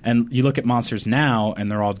feel. And you look at monsters now, and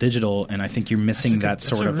they're all digital, and I think you're missing that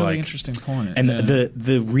sort of really like interesting point. And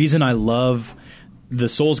the reason I love the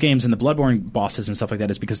Souls games and the Bloodborne bosses and stuff like that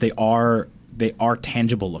is because they are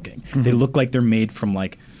tangible looking. They look like they're made from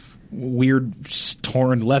like weird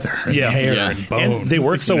torn leather and hair and bone. And they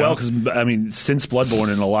work so well because, I mean, since Bloodborne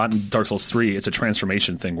and a lot in Dark Souls 3, it's a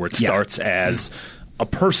transformation thing where it starts as a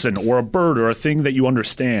person or a bird or a thing that you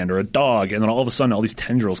understand or a dog, and then all of a sudden all these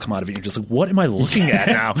tendrils come out of it. You're just like, what am I looking at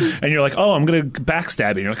now? And you're like, oh, I'm going to backstab you.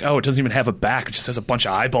 And you're like, oh, it doesn't even have a back. It just has a bunch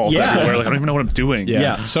of eyeballs everywhere. Like, I don't even know what I'm doing.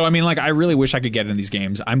 Yeah. So, I mean, like, I really wish I could get in these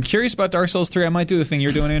games. I'm curious about Dark Souls 3. I might do the thing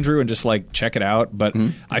you're doing, Andrew, and just, like, check it out. But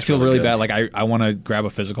I feel really bad. Like, I want to grab a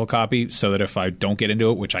physical copy so that if I don't get into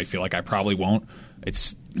it, which I feel like I probably won't,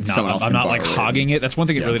 I'm not like hogging it. That's one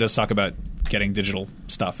thing it really does suck about getting digital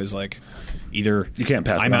stuff is like either you can't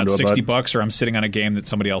pass I'm it on out to a bud. $60 or I'm sitting on a game that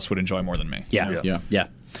somebody else would enjoy more than me. Yeah.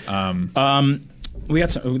 We got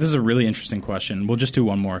this is a really interesting question. We'll just do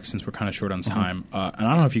one more since we're kind of short on time. And I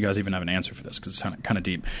don't know if you guys even have an answer for this because it's kind of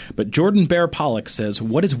deep. But Jordan Bear Pollock says,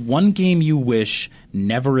 what is one game you wish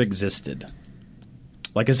never existed?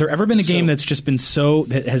 Like, has there ever been a game that's just been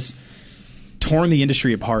that has torn the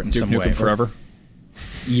industry apart in Duke some Nukem way? Forever.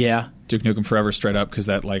 Yeah. Duke Nukem Forever straight up because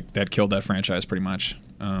that killed that franchise pretty much.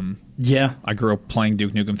 Yeah. I grew up playing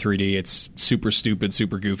Duke Nukem 3D. It's super stupid,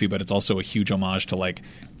 super goofy, but it's also a huge homage to like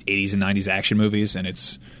 80s and 90s action movies, and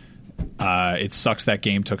it sucks that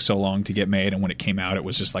game took so long to get made, and when it came out it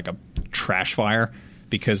was just like a trash fire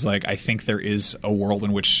because like I think there is a world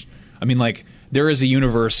in which there is a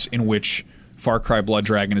universe in which Far Cry Blood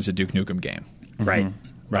Dragon is a Duke Nukem game. Right.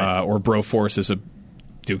 Right. Or Broforce is a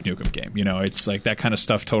Duke Nukem game. It's like that kind of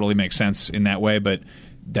stuff totally makes sense in that way, but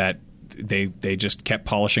that they just kept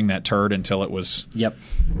polishing that turd until it was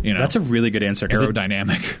that's a really good answer because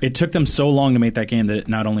aerodynamic. It took them so long to make that game that it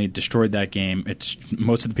not only destroyed that game,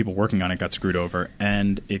 most of the people working on it got screwed over,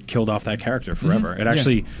 and it killed off that character forever. It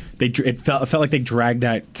actually it felt like they dragged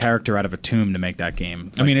that character out of a tomb to make that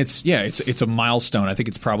game. I mean, it's a milestone. I think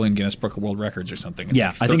it's probably in Guinness Book of World Records or something.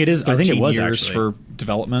 It's I think it is. I think it was years actually for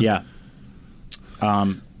development. Yeah.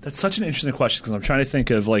 That's such an interesting question because I'm trying to think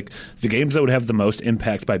of like the games that would have the most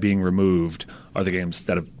impact by being removed are the games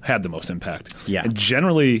that have had the most impact. Yeah. And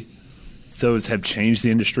generally, those have changed the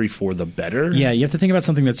industry for the better. Yeah, you have to think about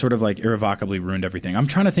something that sort of like irrevocably ruined everything. I'm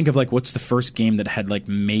trying to think of like what's the first game that had like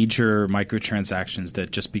major microtransactions that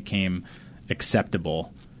just became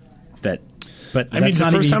acceptable. But I mean, the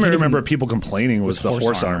first time I remember people complaining was the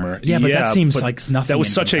horse armor. Yeah, but that seems like nothing. That was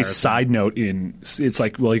in such a comparison. side note. It's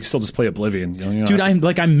like, well, you can still just play Oblivion. Dude,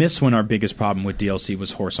 I miss when our biggest problem with DLC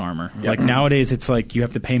was horse armor. Yeah. Like nowadays, it's like you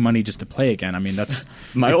have to pay money just to play again. I mean, that's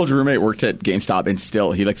my old roommate worked at GameStop, and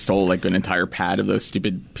still he like stole like an entire pad of those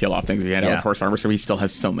stupid peel off things he had out with horse armor. So he still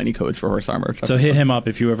has so many codes for horse armor. So hit him up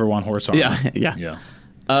if you ever want horse armor. Yeah.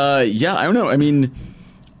 I don't know. I mean,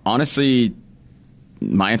 honestly,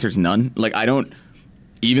 my answer is none. Like, I don't.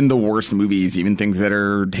 Even the worst movies, even things that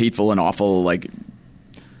are hateful and awful, like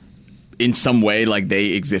in some way, like they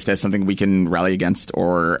exist as something we can rally against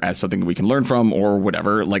or as something we can learn from or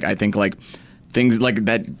whatever. Like, I think like things like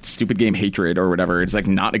that stupid game Hatred or whatever, it's like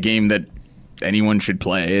not a game that anyone should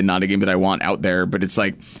play and not a game that I want out there. But it's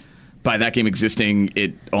like by that game existing,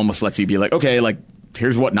 it almost lets you be like, okay, like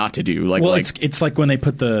here's what not to do. Like, well, it's like when they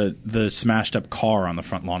put the smashed up car on the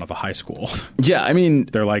front lawn of a high school. Yeah, I mean,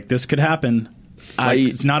 they're like, this could happen.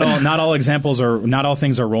 It's not all examples are not all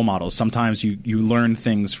things are role models. Sometimes you learn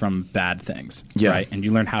things from bad things, right? And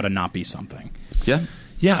you learn how to not be something. Yeah.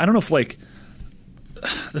 I don't know if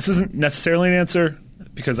this isn't necessarily an answer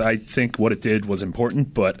because I think what it did was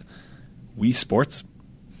important, but Wii Sports,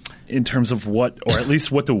 in terms of or at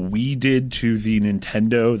least what the Wii did to the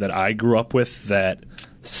Nintendo that I grew up with, that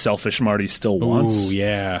selfish Marty still wants. Ooh,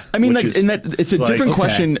 yeah. I mean, it's a different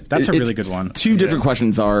question. That's a really good one. Two different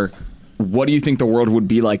questions are, what do you think the world would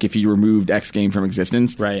be like if you removed X game from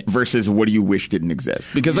existence? Right. Versus what do you wish didn't exist?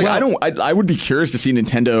 Because I would be curious to see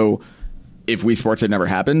Nintendo if Wii Sports had never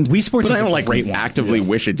happened. Wii Sports but is I don't a great one. actively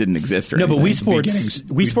wish it didn't exist. Or no, anything. but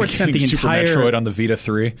Wii Sports sent the Super entire Metroid on the Vita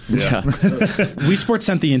 3. Yeah. Wii Sports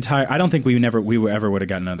sent the entire. I don't think we ever would have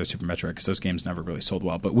gotten another Super Metroid because those games never really sold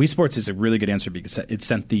well. But Wii Sports is a really good answer because it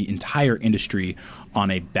sent the entire industry on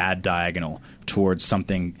a bad diagonal towards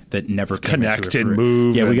something that never came into Connect and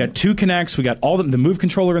move. Yeah, we got 2 Kinects. We got all the move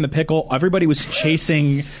controller in the pickle. Everybody was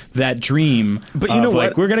chasing that dream. But you know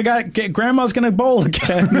what? We're gonna get grandma's gonna bowl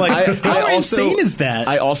again. Like, how insane is that?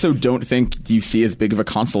 I also don't think you see as big of a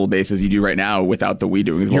console base as you do right now without the Wii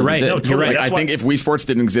doing as well. You're right. As it did. No, totally. You're right. That's I think if Wii Sports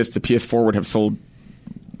didn't exist, the PS4 would have sold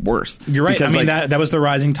worse. You're right. Because, I mean, that was the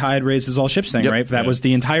rising tide raises all ships thing, Yep. right? That was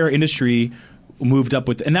the entire industry moved up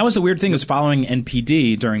with, and that was the weird thing, was following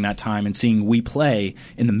NPD during that time and seeing Wii Play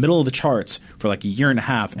in the middle of the charts for like a year and a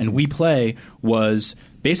half, and Wii Play was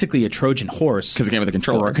basically a Trojan horse because it came with a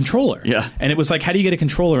controller. For a controller, yeah. And it was like, how do you get a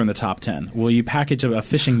controller in the top 10? Well, you package a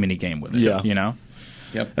fishing mini game with it. Yeah. You know.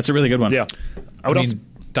 Yep. That's a really good one. Yeah. I mean,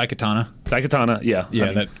 Daikatana. Daikatana, yeah. Yeah,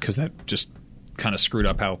 I mean, because that just kind of screwed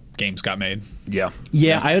up how games got made. Yeah.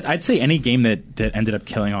 I'd say any game that ended up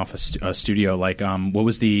killing off a studio, like what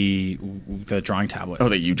was the drawing tablet? Oh,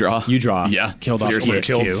 the U-Draw? U-Draw. Yeah. Killed off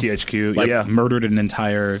THQ. like yeah. murdered an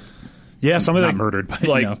entire. Yeah, something not like murdered, but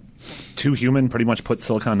like you know. Too Human pretty much put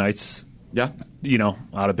Silicon Knights, Yeah.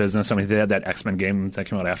 Out of business. I mean, they had that X-Men game that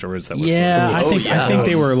came out afterwards. That was I think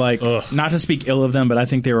they were like, not to speak ill of them, but I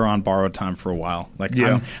think they were on borrowed time for a while. Like,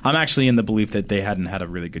 Yeah. I'm actually in the belief that they hadn't had a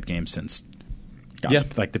really good game since.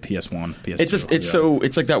 Like the PS1, PS2.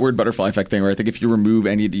 It's like that weird butterfly effect thing where I think if you remove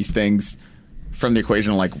any of these things from the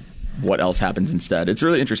equation, like what else happens instead? It's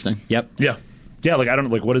really interesting. Yep. Yeah. Yeah, like I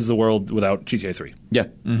don't what is the world without GTA 3? Yeah.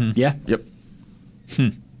 Mm-hmm. Yeah. Yep.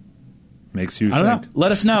 Makes you I don't think. know.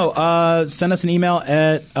 Let us know. Send us an email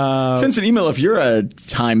at. Send us an email if you're a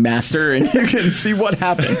time master and you can see what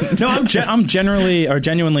happened. No, I'm genuinely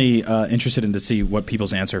interested in to see what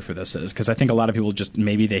people's answer for this is, because I think a lot of people just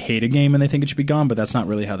maybe they hate a game and they think it should be gone, but that's not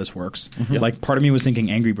really how this works. Mm-hmm. Like, part of me was thinking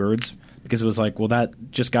Angry Birds, because it was like, well, that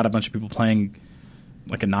just got a bunch of people playing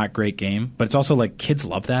like a not great game, but it's also like kids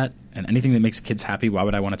love that, and anything that makes kids happy, why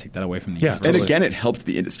would I want to take that away from the universe? And again, it helped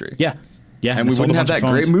the industry. Yeah. And we wouldn't have that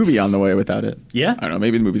great movie on the way without it. Yeah. I don't know.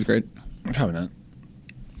 Maybe the movie's great. Probably not.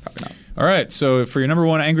 All right, so for your number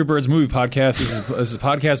one Angry Birds movie podcast, this is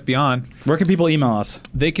Podcast Beyond. Where can people email us?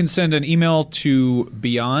 They can send an email to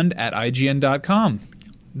beyond@ign.com.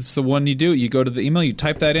 It's the one you do. You go to the email, you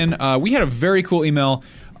type that in. We had a very cool email.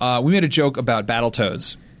 We made a joke about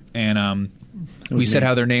Battletoads, and we said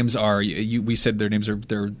how their names are. We said their names are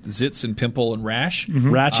Zitz and Pimple and Rash.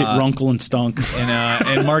 Mm-hmm. Ratchet, Runkle, and Stunk.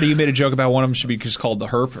 And Marty, you made a joke about one of them should be just called the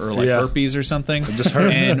Herp or like herpes or something. Just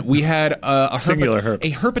herp. And we had a singular herp.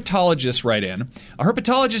 A herpetologist write in. A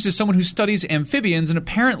herpetologist is someone who studies amphibians, and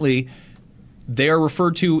apparently they are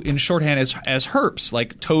referred to in shorthand as herps,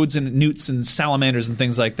 like toads and newts and salamanders and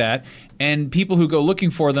things like that. And people who go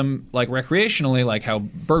looking for them, like recreationally, like how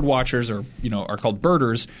bird watchers are called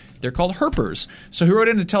birders, they're called herpers. So he wrote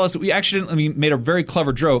in to tell us that we accidentally made a very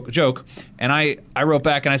clever joke, and I wrote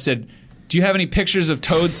back and I said, do you have any pictures of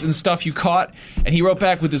toads and stuff you caught? And he wrote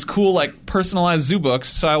back with this cool, like, personalized zoo books.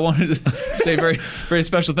 So I wanted to say very, very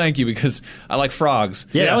special thank you, because I like frogs.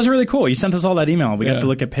 Yeah, that was really cool. You sent us all that email. We got to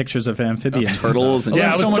look at pictures of amphibians, turtles, and I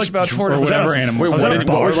learned I so was much like, about tortoises. or whatever animals. I was at a what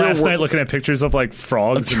bar was your last wor- night looking at pictures of like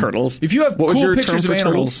frogs, and turtles. If you have What was cool your pictures term of for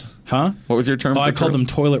animals, Huh? What was your term? Oh, for I called turtle? them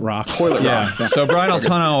toilet rocks. Toilet yeah. rock. So Brian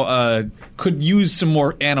Altano could use some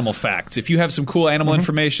more animal facts. If you have some cool animal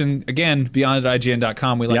information, again,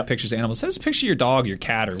 beyond@ign.com. We like pictures of animals. Send us a picture of your dog, your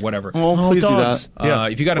cat, or whatever. Oh, please do dogs. that. Yeah.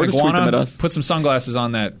 If you got an Or just tweet them at iguana, us. put some sunglasses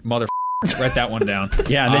on that mother Write that one down.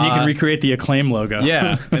 Yeah, and then you can recreate the Acclaim logo.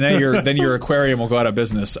 Yeah, and then your aquarium will go out of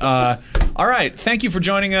business. All right, thank you for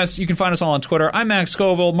joining us. You can find us all on Twitter. I'm Max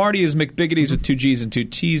Scoville. Marty is McBiggities with 2 G's and 2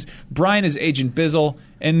 T's. Brian is Agent Bizzle.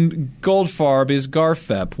 And Goldfarb is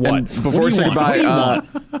Garfep. What? And before we say goodbye,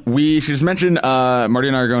 we should just mention Marty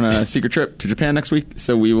and I are going on a secret trip to Japan next week,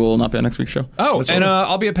 so we will not be on next week's show. Oh, and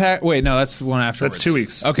I'll be at PAX. Wait, no, that's the one afterwards. That's 2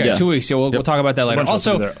 weeks. Okay, Yeah. 2 weeks. Yeah, we'll talk about that later.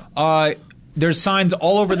 Also, there's signs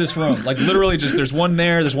all over this room. Like, literally, just there's one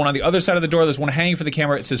there, there's one on the other side of the door, there's one hanging for the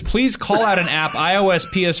camera. It says, please call out an app, iOS,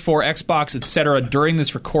 PS4, Xbox, etc., during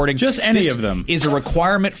this recording. Just any of them. Is a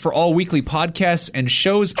requirement for all weekly podcasts and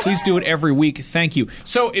shows. Please do it every week. Thank you.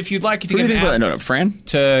 So if you'd like to What do get you think an about app that note? Fran?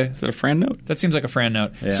 Is that a Fran note? That seems like a Fran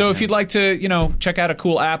note. Yeah, so if you'd like to, check out a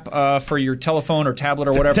cool app for your telephone or tablet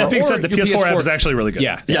or whatever. That being said, the your PS4 app is actually really good.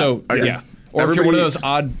 Yeah. So, yeah. Or if you're one of those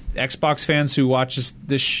odd Xbox fans who watches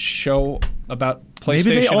this show about PlayStation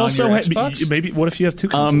Maybe they also on your Xbox? maybe what if you have 2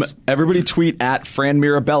 consoles? Everybody tweet at Fran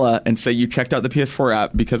Mirabella and say you checked out the PS4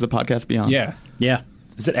 app because of Podcast Beyond. Yeah. Yeah.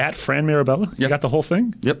 Is it at Fran Mirabella? You got the whole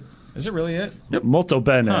thing? Yep. Is it really it? Yep. Molto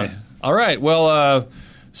bene. Huh. All right. Well,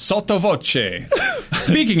 sotto voce.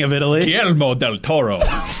 Speaking of Italy. Guillermo del Toro.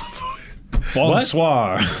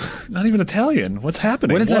 Bonsoir. Not even Italian. What's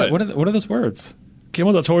happening? What is that? What are those words?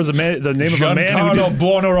 Guillermo del Toro is the name of a man who Giancarlo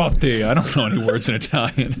Buonarroti. I don't know any words in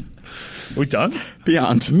Italian. Are we done?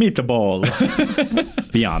 Beyond. Meatball.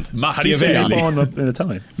 Beyond. How do you say meatball in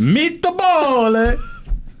Italian? Meatball.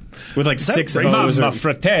 With like 6 O's. Mamma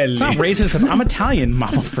fratelli. It's not racist. I'm Italian,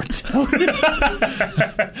 Mama fratelli.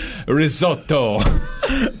 Risotto.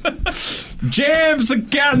 James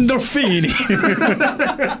Gandolfini.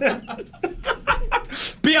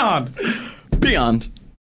 Beyond.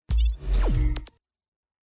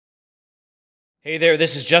 Hey there,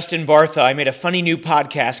 this is Justin Bartha. I made a funny new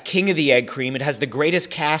podcast, King of the Egg Cream. It has the greatest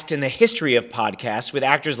cast in the history of podcasts with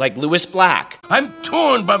actors like Louis Black, I'm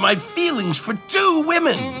torn by my feelings for 2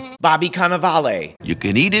 women. Bobby Cannavale, You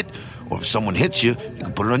can eat it, or if someone hits you, you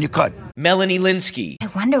can put it on your cut. Melanie Linsky, I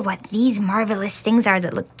wonder what these marvelous things are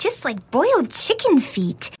that look just like boiled chicken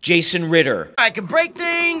feet. Jason Ritter, I can break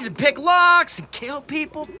things and pick locks and kill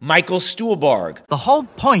people. Michael Stuhlbarg, The whole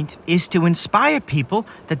point is to inspire people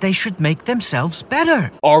that they should make themselves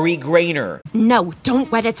better. Ari Grainer, No,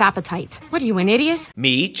 don't whet its appetite. What are you, an idiot?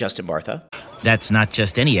 me, Justin Bartha, That's not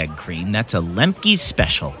just any egg cream, that's a Lemke's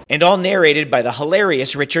special. and all narrated by the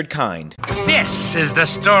hilarious Richard Kind. This is the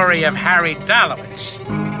story of Harry Dalowitz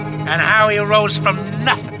and how he rose from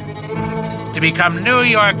nothing to become New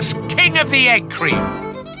York's King of the Egg Cream.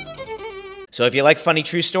 So if you like funny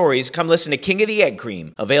true stories, come listen to King of the Egg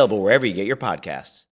Cream, available wherever you get your podcasts.